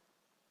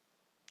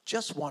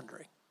 Just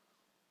wondering,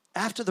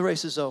 after the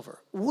race is over,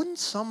 wouldn't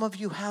some of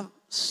you have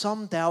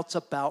some doubts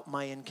about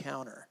my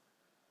encounter?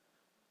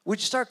 Would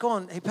you start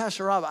going, hey,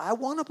 Pastor Rob, I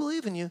want to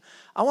believe in you.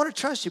 I want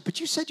to trust you. But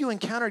you said you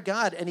encountered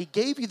God, and he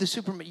gave you the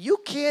superman. You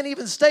can't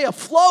even stay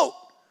afloat.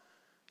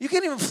 You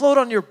can't even float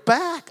on your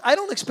back. I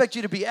don't expect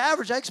you to be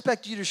average. I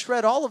expect you to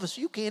shred all of us.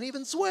 You can't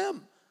even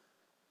swim.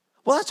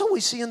 Well, that's what we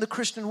see in the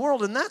Christian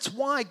world. And that's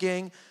why,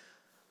 gang,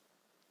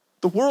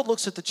 the world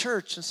looks at the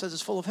church and says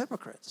it's full of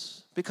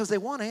hypocrites. Because they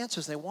want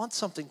answers. They want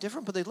something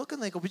different. But they look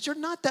and they go, but you're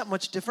not that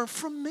much different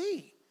from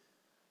me.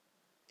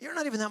 You're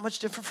not even that much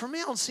different from me.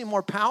 I don't see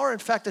more power. In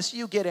fact, I see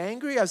you get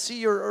angry. I see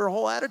your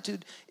whole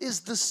attitude is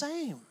the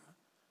same.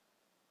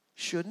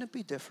 Shouldn't it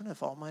be different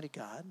if Almighty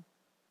God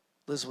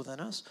lives within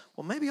us?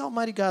 Well, maybe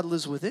Almighty God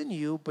lives within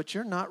you, but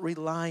you're not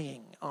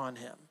relying on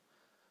him.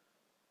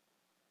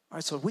 All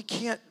right, so we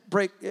can't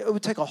break. It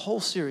would take a whole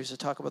series to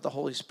talk about the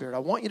Holy Spirit. I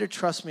want you to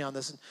trust me on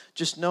this and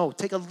just know,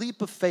 take a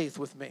leap of faith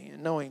with me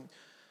in knowing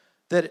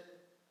that.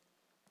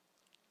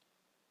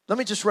 Let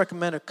me just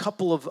recommend a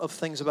couple of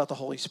things about the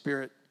Holy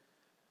Spirit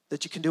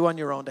that you can do on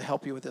your own to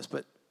help you with this,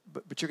 but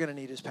you're going to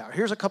need his power.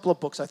 Here's a couple of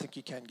books I think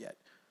you can get.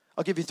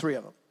 I'll give you 3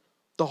 of them.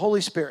 The Holy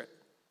Spirit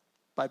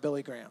by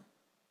Billy Graham.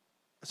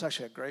 It's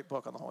actually a great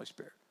book on the Holy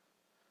Spirit.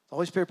 The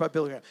Holy Spirit by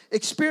Billy Graham.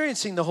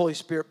 Experiencing the Holy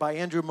Spirit by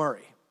Andrew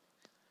Murray.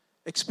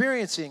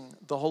 Experiencing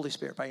the Holy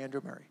Spirit by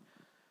Andrew Murray.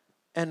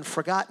 And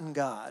Forgotten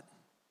God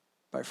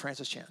by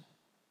Francis Chan.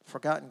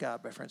 Forgotten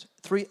God by Francis.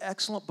 3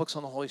 excellent books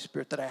on the Holy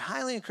Spirit that I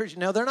highly encourage you.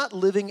 Now, they're not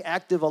living,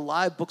 active,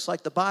 alive books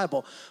like the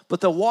Bible, but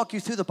they'll walk you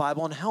through the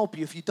Bible and help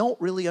you if you don't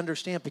really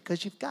understand,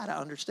 because you've got to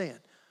understand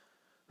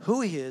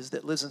who he is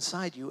that lives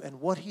inside you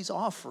and what he's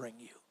offering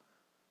you.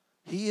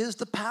 He is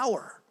the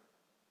power.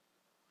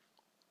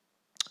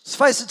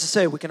 Suffice it to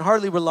say, we can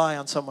hardly rely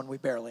on someone we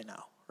barely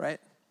know, right?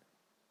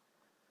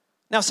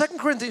 Now, 2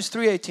 Corinthians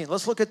 3:18,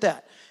 let's look at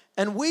that.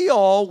 And we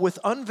all, with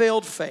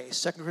unveiled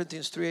face, 2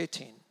 Corinthians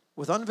 3:18,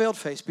 with unveiled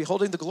face,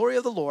 beholding the glory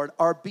of the Lord,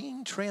 are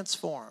being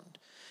transformed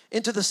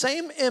into the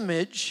same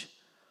image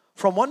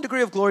from one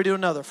degree of glory to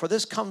another. For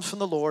this comes from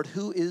the Lord,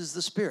 who is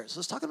the Spirit. So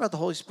let's talk about the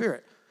Holy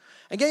Spirit.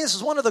 Again, this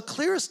is one of the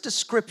clearest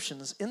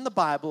descriptions in the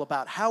Bible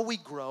about how we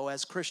grow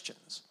as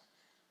Christians.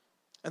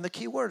 And the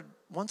key word,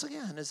 once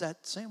again, is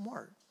that same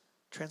word,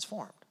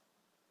 transformed,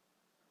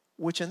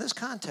 which in this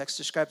context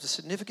describes a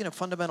significant and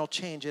fundamental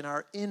change in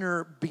our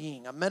inner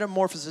being, a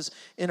metamorphosis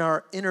in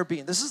our inner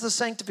being. This is the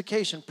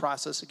sanctification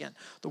process again,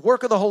 the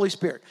work of the Holy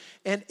Spirit.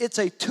 And it's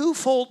a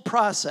twofold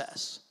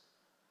process.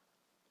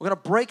 We're going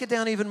to break it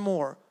down even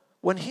more.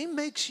 When he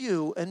makes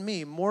you and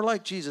me more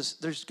like Jesus,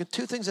 there's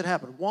 2 things that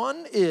happen.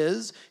 One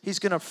is he's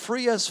going to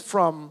free us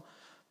from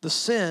the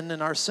sin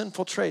and our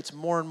sinful traits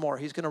more and more.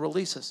 He's going to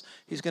release us.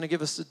 He's going to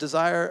give us the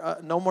desire,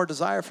 no more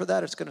desire for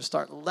that. It's going to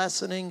start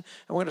lessening, and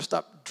we're going to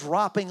stop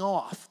dropping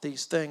off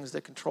these things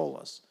that control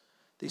us,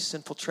 these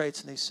sinful traits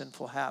and these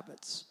sinful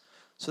habits.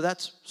 So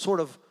that's sort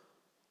of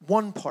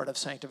one part of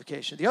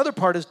sanctification. The other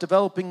part is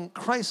developing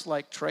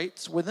Christ-like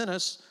traits within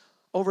us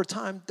over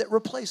time that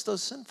replace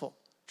those sinful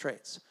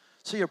traits.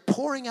 So you're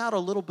pouring out a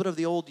little bit of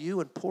the old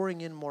you and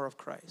pouring in more of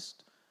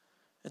Christ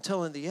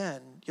until in the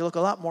end, you look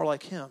a lot more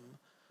like him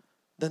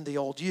than the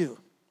old you.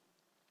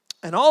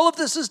 And all of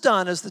this is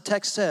done, as the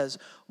text says,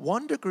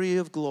 one degree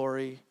of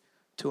glory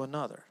to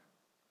another.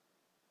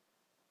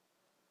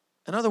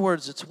 In other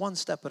words, it's one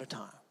step at a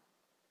time.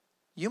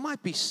 You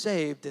might be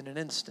saved in an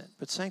instant,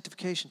 but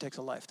sanctification takes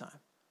a lifetime.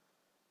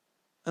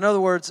 In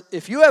other words,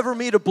 if you ever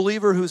meet a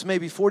believer who's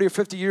maybe 40 or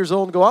 50 years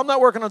old and go, I'm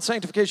not working on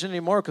sanctification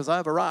anymore because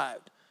I've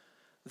arrived,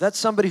 that's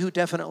somebody who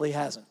definitely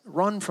hasn't.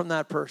 Run from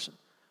that person.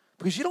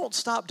 Because you don't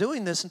stop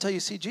doing this until you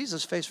see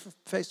Jesus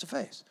face to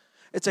face.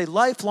 It's a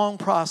lifelong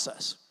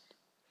process.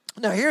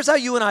 Now, here's how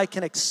you and I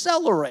can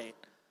accelerate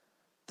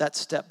that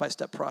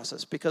step-by-step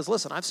process. Because,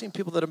 listen, I've seen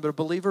people that have been a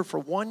believer for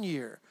 1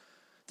 year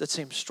that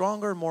seem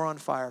stronger and more on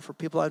fire for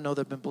people I know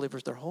that have been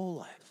believers their whole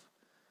life.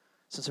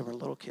 since they were a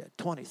little kid,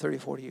 20, 30,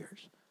 40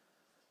 years.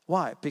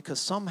 Why? Because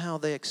somehow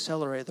they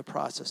accelerated the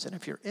process. And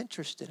if you're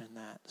interested in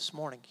that this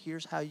morning,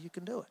 here's how you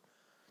can do it.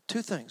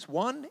 Two things.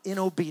 One, in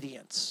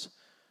obedience.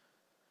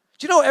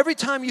 Do you know every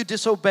time you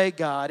disobey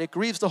God, it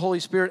grieves the Holy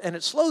Spirit and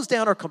it slows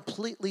down or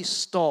completely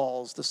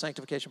stalls the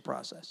sanctification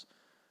process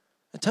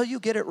until you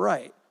get it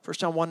right. 1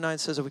 John 1:9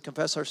 says if we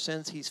confess our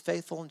sins, he's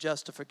faithful and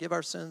just to forgive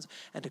our sins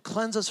and to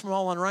cleanse us from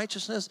all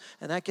unrighteousness,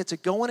 and that gets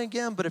it going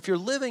again. But if you're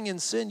living in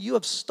sin, you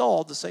have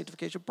stalled the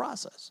sanctification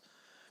process.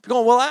 If you're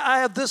going, well, I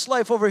have this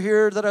life over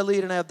here that I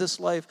lead, and I have this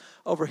life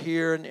over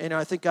here, and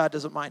I think God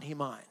doesn't mind. He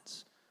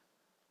minds.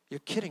 You're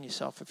kidding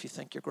yourself if you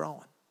think you're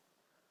growing.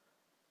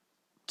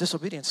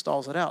 Disobedience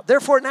stalls it out.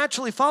 Therefore, it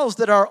naturally follows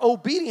that our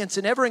obedience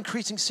in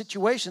ever-increasing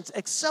situations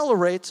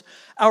accelerates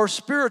our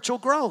spiritual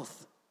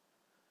growth.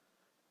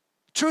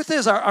 Truth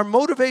is, our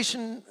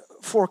motivation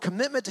for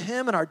commitment to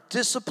Him and our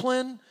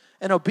discipline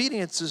and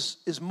obedience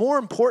is more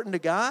important to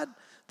God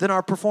than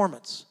our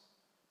performance.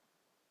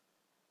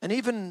 And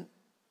even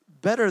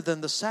better than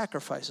the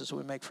sacrifices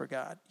we make for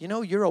God. You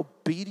know, your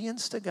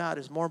obedience to God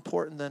is more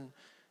important than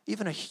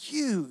even a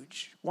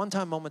huge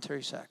one-time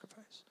momentary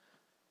sacrifice.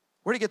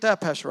 Where do you get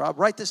that, Pastor Rob?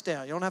 Write this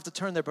down. You don't have to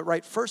turn there, but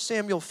write 1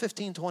 Samuel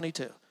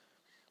 15:22,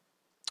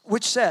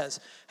 which says,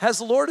 has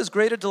the Lord as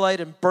great a delight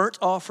in burnt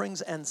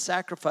offerings and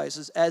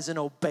sacrifices as in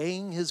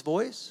obeying His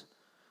voice?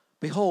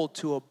 Behold,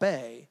 to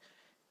obey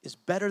is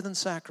better than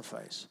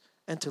sacrifice,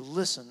 and to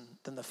listen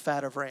than the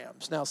fat of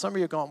rams. Now, some of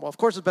you are going, well, of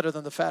course it's better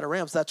than the fat of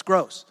rams. That's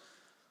gross.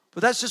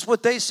 But that's just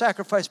what they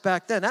sacrificed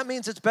back then. That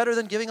means it's better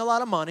than giving a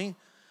lot of money.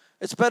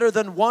 It's better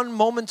than one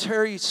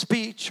momentary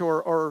speech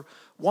or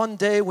one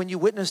day when you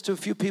witness to a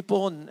few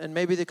people and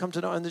maybe they come to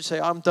know and they say,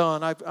 I'm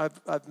done.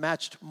 I've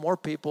matched more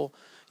people.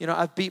 You know,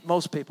 I've beat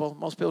most people.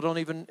 Most people don't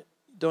even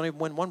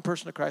win one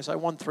person to Christ. I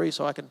won 3,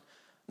 so I can.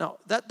 No,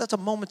 that's a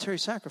momentary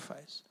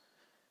sacrifice.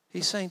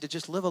 He's saying to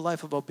just live a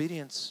life of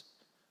obedience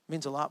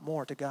means a lot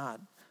more to God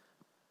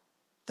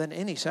than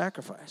any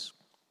sacrifice.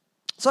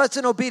 So that's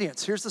in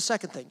obedience. Here's the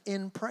second thing,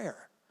 in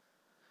prayer.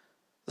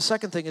 The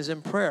second thing is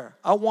in prayer.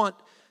 I want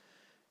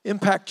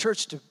Impact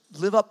Church to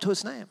live up to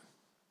its name.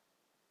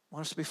 I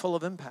want us to be full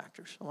of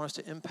impactors. I want us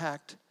to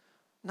impact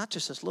not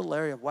just this little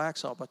area of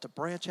Waxhaw, but to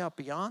branch out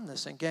beyond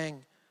this. And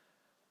gang,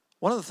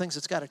 one of the things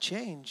that's got to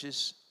change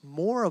is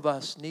more of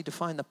us need to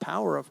find the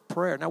power of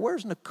prayer. Now,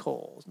 where's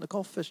Nicole? Is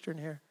Nicole Pfister in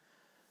here?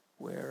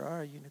 Where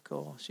are you,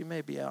 Nicole? She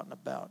may be out and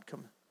about.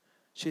 Come,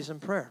 she's in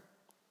prayer,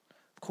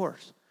 of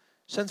course.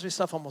 Sends me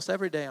stuff almost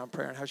every day on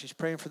prayer and how she's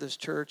praying for this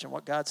church and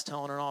what God's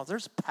telling her and all.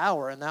 There's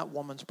power in that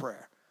woman's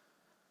prayer.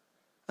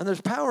 And there's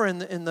power in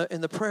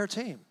the prayer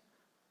team.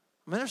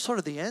 I mean, they're sort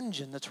of the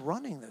engine that's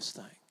running this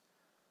thing.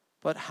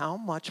 But how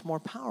much more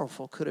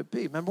powerful could it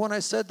be? Remember when I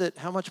said that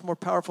how much more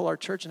powerful our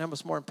church and how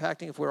much more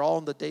impacting if we're all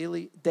in the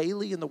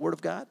daily in the Word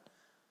of God?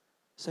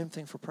 Same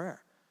thing for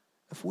prayer.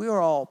 If we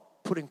are all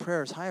putting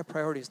prayer as high a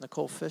priority as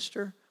Nicole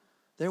Pfister,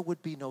 there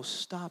would be no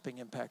stopping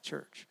Impact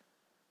Church.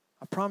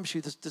 I promise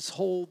you,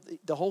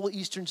 the whole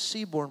Eastern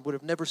Seaboard would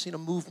have never seen a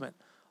movement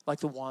like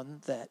the one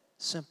that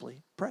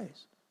simply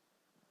prays.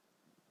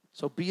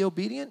 So be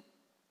obedient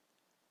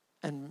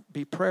and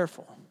be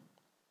prayerful.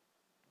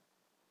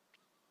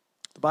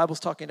 The Bible's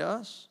talking to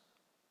us.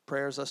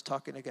 Prayer is us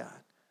talking to God.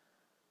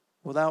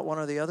 Without one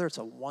or the other, it's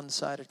a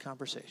one-sided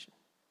conversation.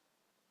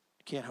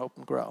 You can't hope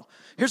and grow.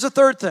 Here's the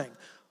third thing.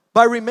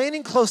 By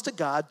remaining close to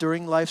God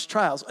during life's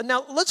trials.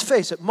 Now, let's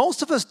face it.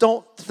 Most of us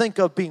don't think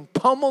of being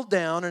pummeled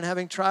down and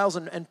having trials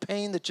and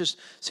pain that just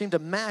seem to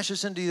mash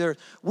us into the earth.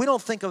 We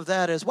don't think of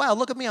that as, wow,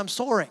 look at me, I'm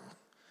soaring.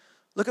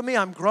 Look at me,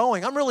 I'm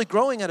growing. I'm really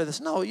growing out of this.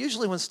 No,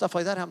 usually when stuff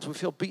like that happens, we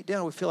feel beat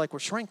down. We feel like we're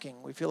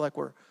shrinking. We feel like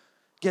we're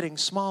getting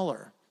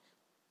smaller.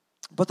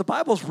 But the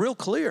Bible's real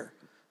clear.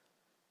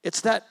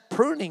 It's that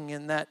pruning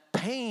and that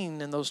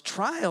pain and those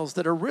trials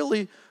that are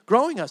really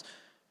growing us.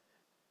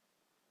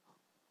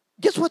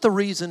 Guess what the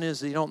reason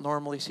is that you don't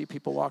normally see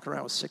people walking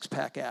around with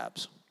six-pack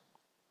abs?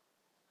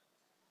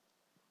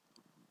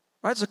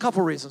 All right, there's a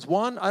couple reasons.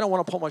 One, I don't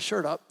want to pull my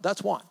shirt up.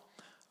 That's one.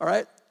 All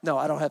right? No,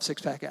 I don't have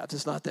six-pack abs.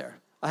 It's not there.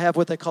 I have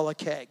what they call a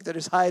keg that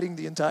is hiding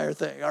the entire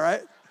thing, all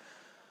right?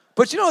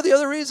 But you know what the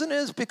other reason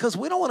is? Because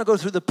we don't want to go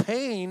through the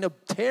pain of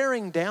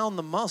tearing down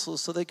the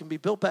muscles so they can be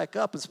built back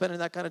up and spending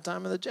that kind of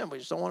time in the gym. We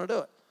just don't want to do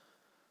it.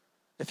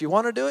 If you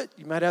want to do it,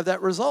 you might have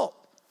that result.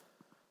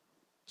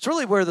 It's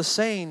really where the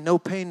saying, no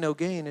pain, no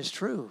gain, is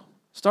true.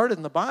 Started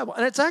in the Bible.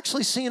 And it's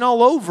actually seen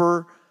all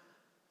over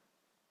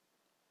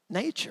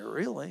nature,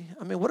 really.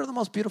 I mean, what are the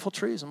most beautiful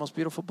trees, the most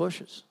beautiful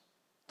bushes?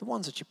 The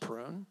ones that you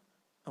prune.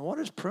 And what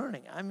is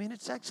pruning? I mean,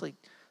 it's actually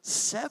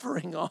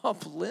severing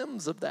off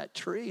limbs of that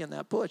tree and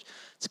that bush.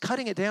 It's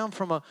cutting it down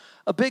from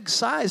a big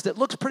size that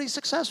looks pretty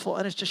successful,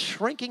 and it's just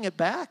shrinking it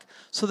back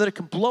so that it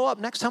can blow up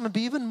next time and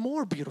be even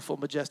more beautiful,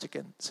 majestic,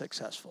 and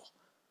successful.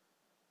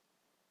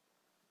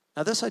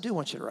 Now, this I do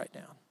want you to write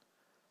down.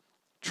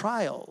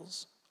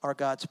 Trials are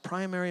God's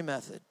primary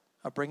method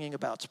of bringing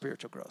about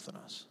spiritual growth in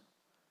us.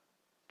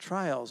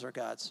 Trials are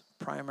God's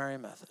primary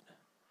method.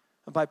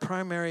 And by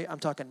primary, I'm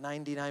talking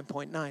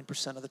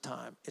 99.9% of the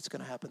time, it's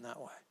going to happen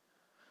that way.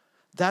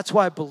 That's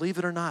why, believe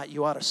it or not,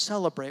 you ought to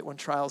celebrate when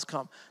trials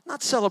come.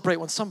 Not celebrate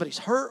when somebody's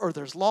hurt or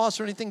there's loss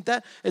or anything.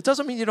 That it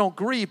doesn't mean you don't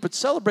grieve, but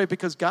celebrate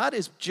because God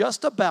is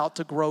just about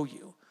to grow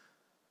you.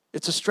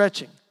 It's a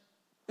stretching.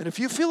 And if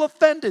you feel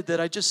offended that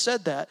I just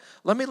said that,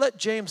 let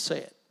James say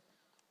it.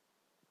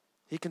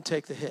 He can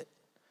take the hit.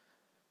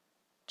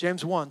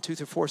 James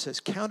 1:2-4 says,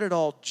 "Count it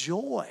all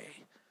joy,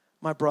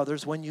 my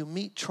brothers, when you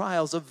meet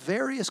trials of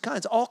various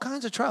kinds," all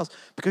kinds of trials,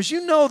 because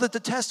you know that the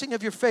testing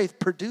of your faith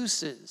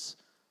produces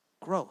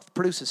growth,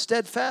 produces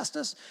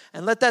steadfastness,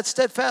 and let that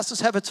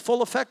steadfastness have its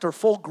full effect or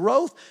full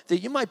growth, that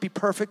you might be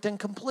perfect and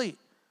complete.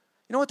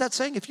 You know what that's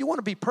saying? If you want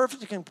to be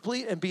perfect and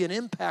complete and be an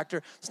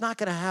impactor, it's not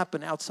going to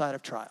happen outside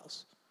of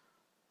trials.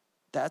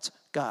 That's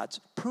God's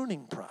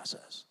pruning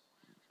process.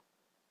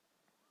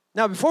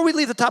 Now, before we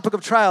leave the topic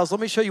of trials, let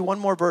me show you one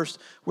more verse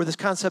where this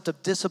concept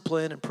of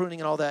discipline and pruning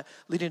and all that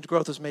leading to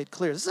growth is made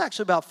clear. This is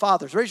actually about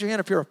fathers. Raise your hand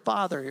if you're a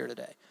father here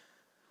today.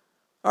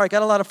 All right,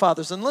 got a lot of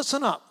fathers. And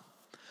listen up.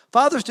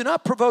 Fathers, do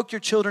not provoke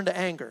your children to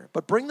anger,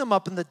 but bring them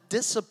up in the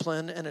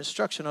discipline and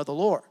instruction of the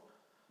Lord.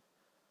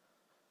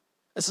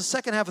 It's the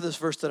second half of this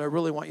verse that I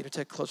really want you to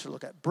take a closer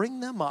look at. Bring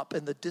them up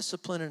in the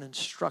discipline and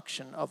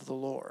instruction of the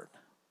Lord.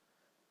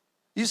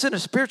 Used in a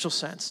spiritual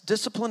sense,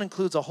 discipline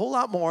includes a whole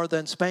lot more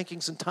than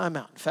spankings and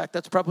timeout. In fact,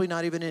 that's probably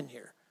not even in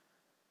here.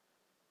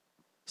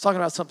 It's talking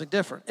about something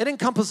different. It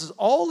encompasses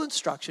all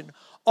instruction,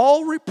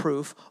 all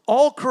reproof,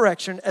 all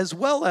correction, as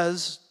well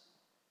as,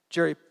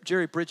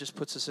 Jerry Bridges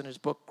puts this in his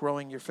book,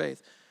 Growing Your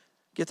Faith.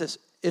 Get this.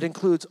 It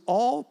includes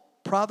all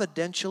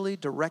providentially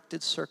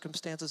directed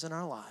circumstances in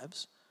our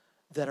lives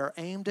that are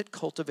aimed at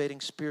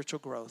cultivating spiritual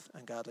growth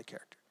and godly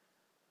character.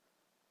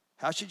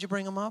 How should you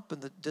bring them up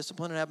in the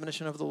discipline and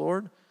admonition of the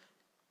Lord?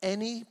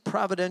 Any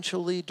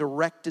providentially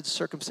directed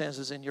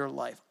circumstances in your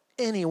life,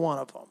 any one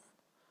of them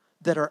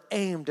that are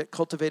aimed at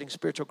cultivating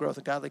spiritual growth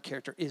and godly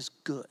character is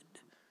good.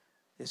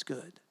 Is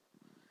good.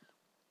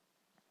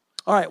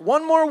 All right,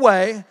 one more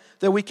way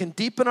that we can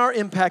deepen our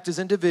impact as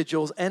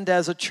individuals and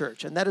as a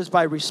church, and that is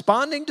by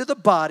responding to the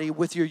body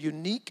with your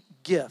unique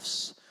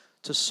gifts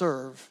to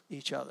serve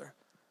each other.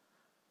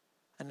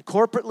 And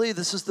corporately,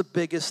 this is the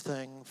biggest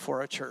thing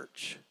for a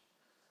church,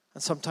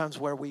 and sometimes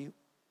where we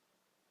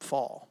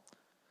fall.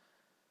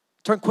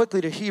 Turn quickly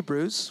to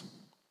Hebrews.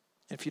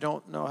 If you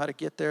don't know how to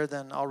get there,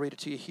 then I'll read it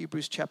to you.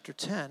 Hebrews chapter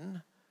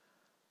 10,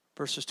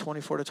 verses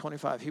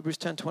 24-25. Hebrews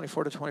 10,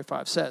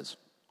 24-25 says,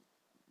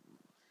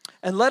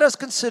 "And let us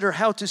consider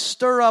how to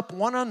stir up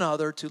one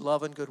another to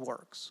love and good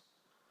works."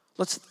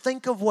 Let's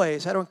think of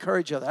ways how to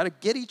encourage each other, how to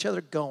get each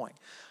other going.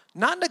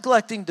 Not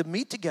neglecting to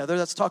meet together,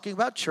 that's talking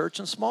about church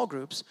and small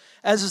groups,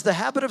 as is the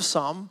habit of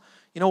some.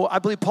 You know, I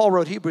believe Paul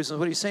wrote Hebrews, and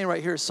what he's saying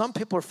right here is some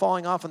people are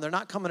falling off and they're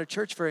not coming to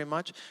church very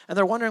much, and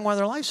they're wondering why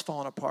their life's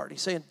falling apart.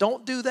 He's saying,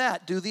 don't do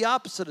that. Do the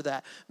opposite of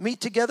that. Meet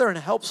together and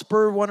help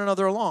spur one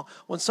another along.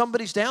 When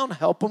somebody's down,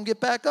 help them get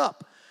back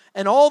up.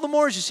 And all the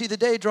more as you see the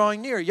day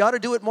drawing near. You ought to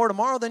do it more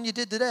tomorrow than you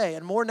did today,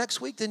 and more next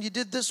week than you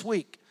did this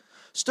week.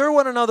 Stir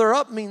one another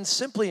up means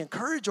simply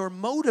encourage or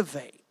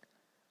motivate.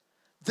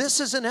 This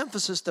is an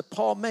emphasis that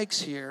Paul makes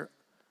here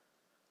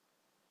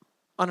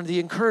on the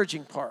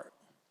encouraging part.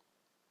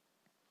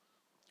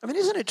 I mean,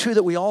 isn't it true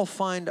that we all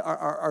find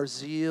our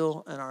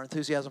zeal and our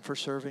enthusiasm for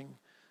serving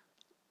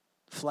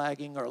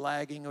flagging or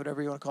lagging, or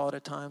whatever you want to call it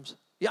at times?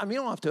 Yeah, I mean,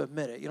 you don't have to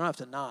admit it. You don't have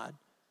to nod.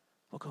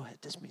 Well, go ahead.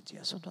 This means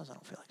yes. Sometimes I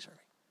don't feel like serving.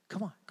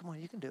 Come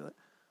on, you can do it.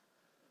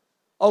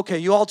 Okay,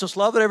 you all just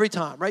love it every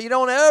time, right? You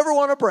don't ever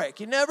want to break.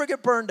 You never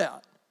get burned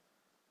out.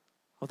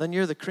 Well, then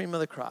you're the cream of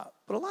the crop.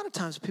 But a lot of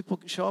times people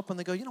show up and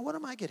they go, you know, what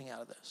am I getting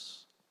out of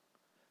this?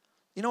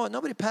 You know what?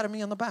 Nobody patted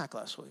me on the back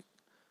last week.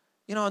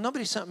 You know,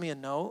 nobody sent me a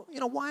note. You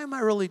know, why am I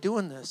really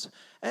doing this?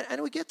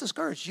 And we get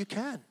discouraged. You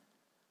can.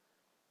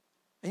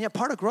 And yet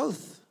part of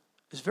growth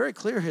is very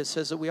clear here. It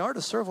says that we are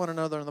to serve one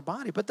another in the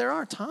body. But there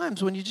are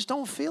times when you just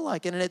don't feel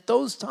like it. And at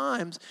those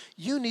times,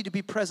 you need to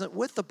be present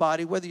with the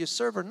body, whether you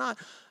serve or not.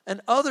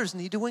 And others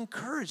need to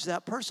encourage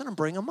that person and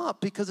bring them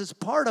up, because it's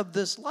part of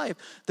this life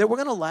that we're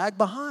going to lag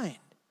behind.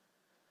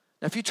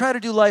 Now, if you try to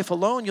do life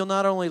alone, you'll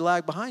not only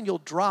lag behind, you'll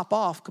drop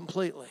off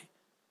completely.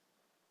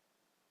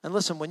 And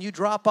listen, when you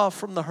drop off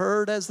from the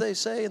herd, as they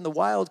say, in the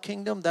wild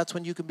kingdom, that's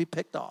when you can be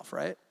picked off,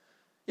 right?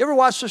 You ever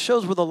watch the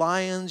shows with the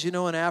lions, you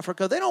know, in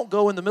Africa? They don't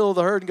go in the middle of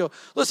the herd and go,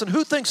 listen,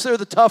 who thinks they're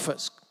the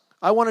toughest?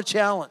 I want a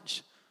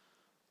challenge.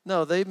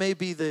 No, they may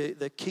be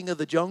the king of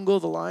the jungle,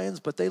 the lions,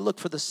 but they look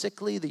for the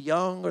sickly, the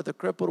young, or the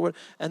crippled,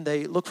 and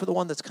they look for the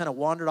one that's kind of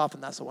wandered off,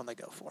 and that's the one they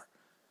go for.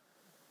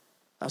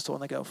 That's the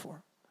one they go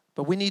for.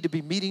 But we need to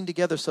be meeting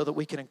together so that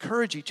we can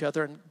encourage each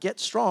other and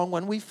get strong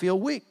when we feel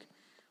weak.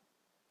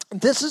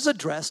 This is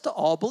addressed to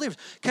all believers.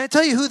 Can I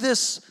tell you who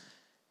this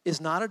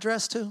is not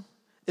addressed to?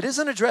 It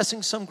isn't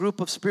addressing some group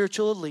of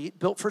spiritual elite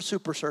built for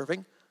super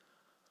serving.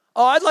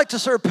 Oh, I'd like to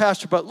serve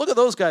pastor, but look at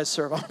those guys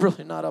serve. I'm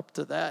really not up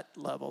to that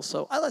level,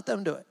 so I let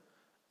them do it.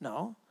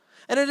 No.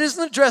 And it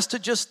isn't addressed to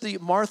just the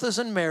Marthas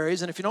and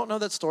Marys. And if you don't know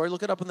that story,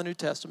 look it up in the New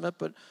Testament.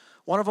 But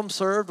one of them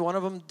served, one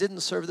of them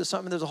didn't serve. There's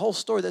a whole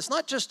story that's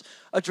not just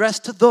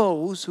addressed to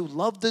those who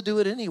love to do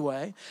it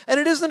anyway. And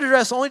it isn't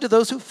addressed only to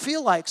those who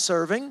feel like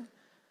serving.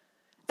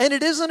 And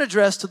it isn't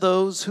addressed to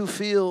those who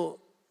feel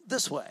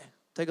this way.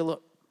 Take a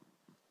look.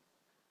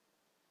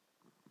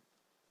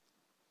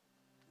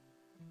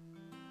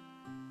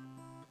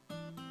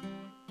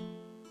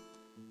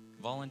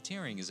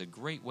 Volunteering is a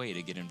great way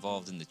to get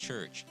involved in the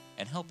church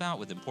and help out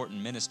with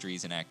important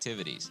ministries and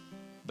activities.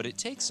 But it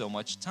takes so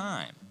much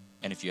time.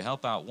 And if you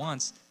help out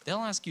once, they'll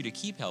ask you to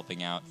keep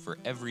helping out for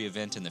every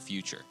event in the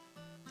future.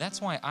 That's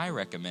why I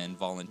recommend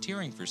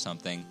volunteering for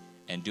something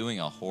and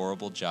doing a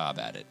horrible job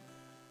at it.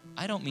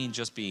 I don't mean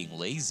just being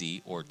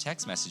lazy or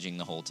text messaging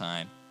the whole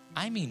time.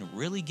 I mean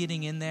really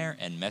getting in there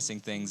and messing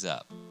things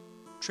up.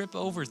 Trip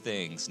over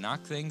things,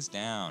 knock things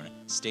down,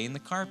 stain the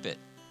carpet,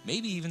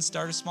 maybe even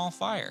start a small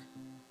fire.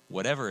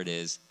 Whatever it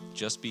is,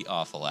 just be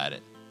awful at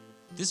it.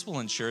 This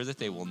will ensure that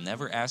they will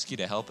never ask you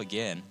to help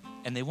again,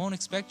 and they won't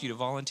expect you to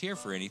volunteer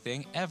for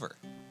anything ever.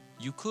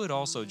 You could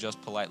also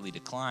just politely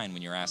decline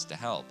when you're asked to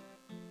help,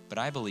 but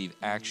I believe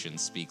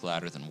actions speak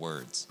louder than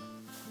words.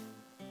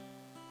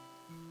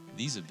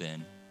 These have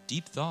been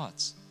Deep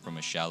Thoughts from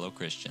a Shallow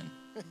Christian.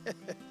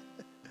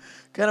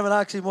 Kind of an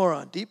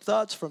oxymoron. Deep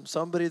thoughts from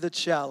somebody that's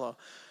shallow.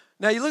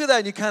 Now you look at that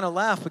and you kind of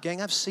laugh, but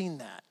gang, I've seen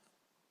that.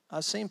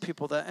 I've seen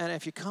people that, and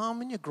if you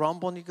come and you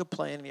grumble and you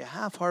complain and you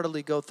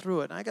half-heartedly go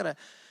through it,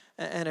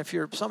 and if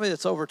you're somebody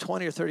that's over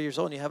 20 or 30 years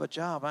old and you have a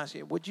job, I ask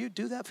you, would you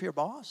do that for your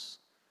boss?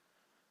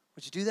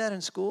 Would you do that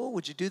in school?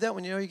 Would you do that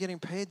when you know you're getting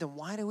paid? Then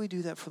why do we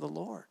do that for the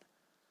Lord?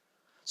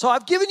 So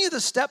I've given you the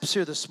steps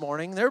here this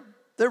morning. They're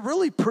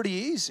really pretty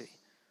easy.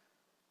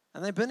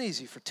 And they've been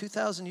easy for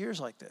 2,000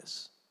 years like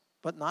this.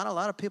 But not a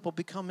lot of people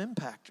become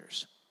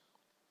impactors.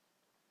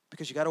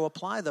 Because you got to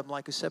apply them,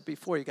 like I said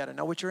before. You got to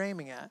know what you're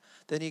aiming at.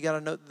 Then you got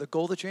to know the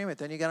goal that you're aiming at.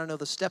 Then you got to know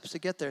the steps to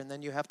get there. And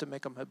then you have to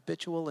make them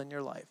habitual in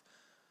your life.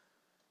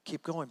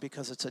 Keep going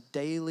because it's a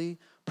daily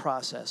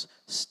process,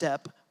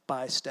 step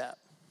by step.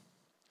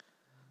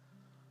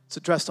 It's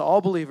addressed to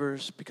all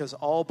believers because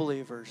all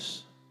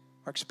believers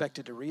are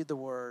expected to read the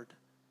Word,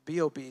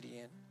 be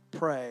obedient,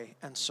 pray,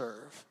 and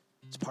serve.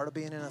 It's part of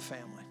being in a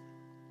family.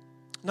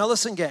 Now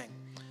listen, gang.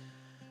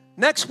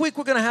 Next week,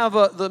 we're going to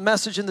have the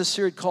message in this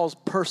series called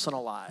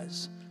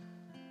Personalize.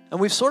 And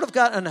we've sort of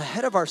gotten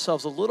ahead of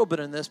ourselves a little bit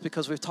in this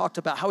because we've talked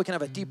about how we can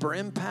have a deeper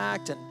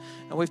impact, and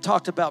we've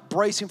talked about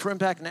bracing for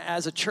impact, and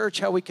as a church,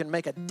 how we can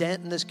make a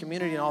dent in this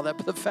community and all that.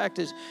 But the fact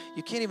is,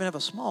 you can't even have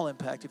a small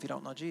impact if you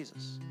don't know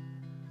Jesus.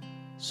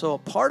 So a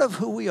part of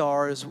who we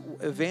are is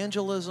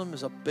evangelism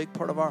is a big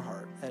part of our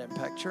heart at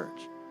Impact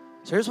Church.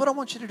 So here's what I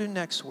want you to do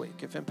next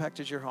week if Impact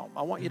is your home.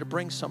 I want you to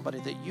bring somebody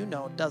that you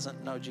know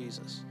doesn't know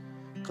Jesus.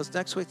 Because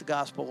next week the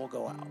gospel will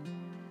go out.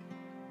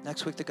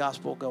 Next week the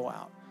gospel will go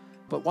out.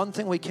 But one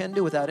thing we can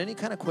do without any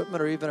kind of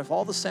equipment, or even if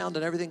all the sound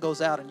and everything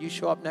goes out and you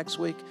show up next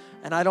week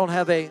and I don't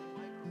have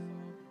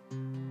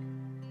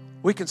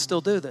we can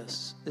still do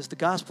this, is the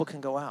gospel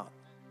can go out.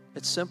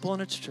 It's simple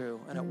and it's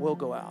true, and it will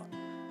go out.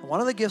 And one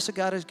of the gifts that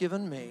God has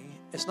given me,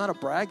 it's not a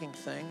bragging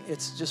thing,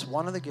 it's just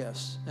one of the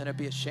gifts, and it'd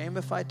be a shame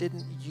if I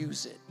didn't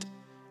use it,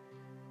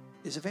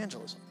 is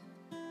evangelism.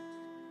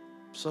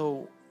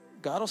 So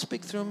God will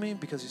speak through me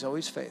because he's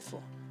always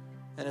faithful.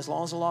 And as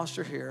long as the lost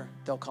are here,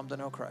 they'll come to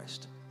know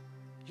Christ.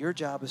 Your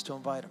job is to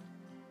invite them.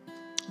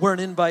 We're an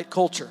invite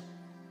culture.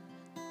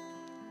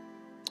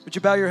 Would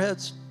you bow your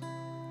heads?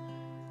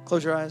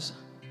 Close your eyes.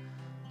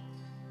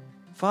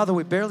 Father,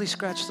 we barely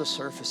scratched the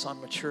surface on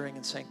maturing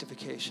and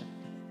sanctification.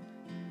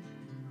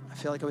 I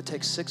feel like it would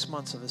take 6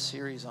 months of a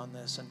series on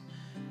this. And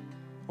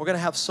we're going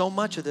to have so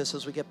much of this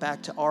as we get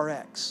back to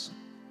RX.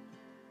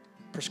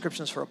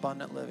 Prescriptions for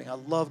Abundant Living. I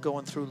love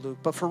going through Luke.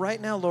 But for right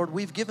now, Lord,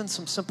 we've given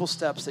some simple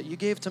steps that you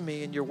gave to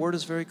me, and your word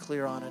is very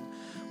clear on it.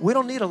 We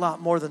don't need a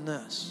lot more than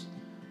this.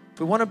 If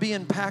we want to be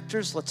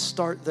impactors, let's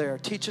start there.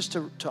 Teach us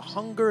to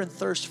hunger and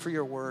thirst for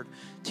your word.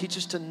 Teach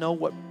us to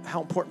know how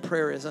important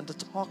prayer is and to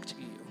talk to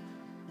you.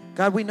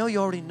 God, we know you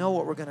already know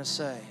what we're going to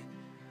say.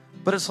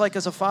 But it's like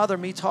as a father,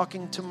 me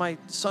talking to my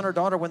son or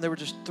daughter when they were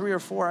just 3 or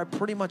 4, I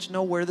pretty much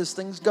know where this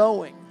thing's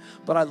going.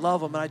 But I love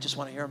them, and I just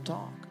want to hear them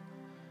talk.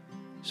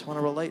 Just want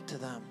to relate to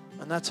them.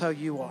 And that's how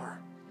you are.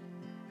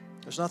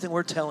 There's nothing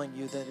we're telling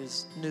you that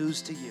is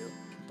news to you,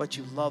 but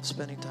you love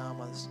spending time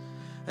with us.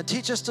 And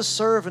teach us to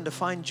serve and to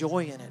find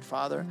joy in it,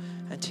 Father.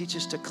 And teach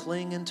us to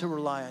cling and to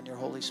rely on your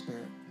Holy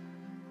Spirit.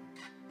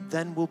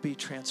 Then we'll be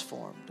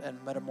transformed and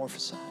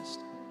metamorphosized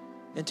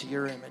into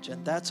your image.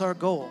 And that's our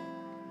goal.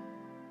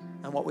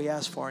 And what we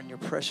ask for in your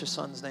precious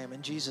Son's name,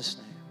 in Jesus'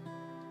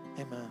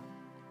 name. Amen.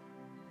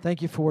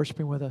 Thank you for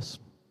worshiping with us.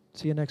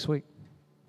 See you next week.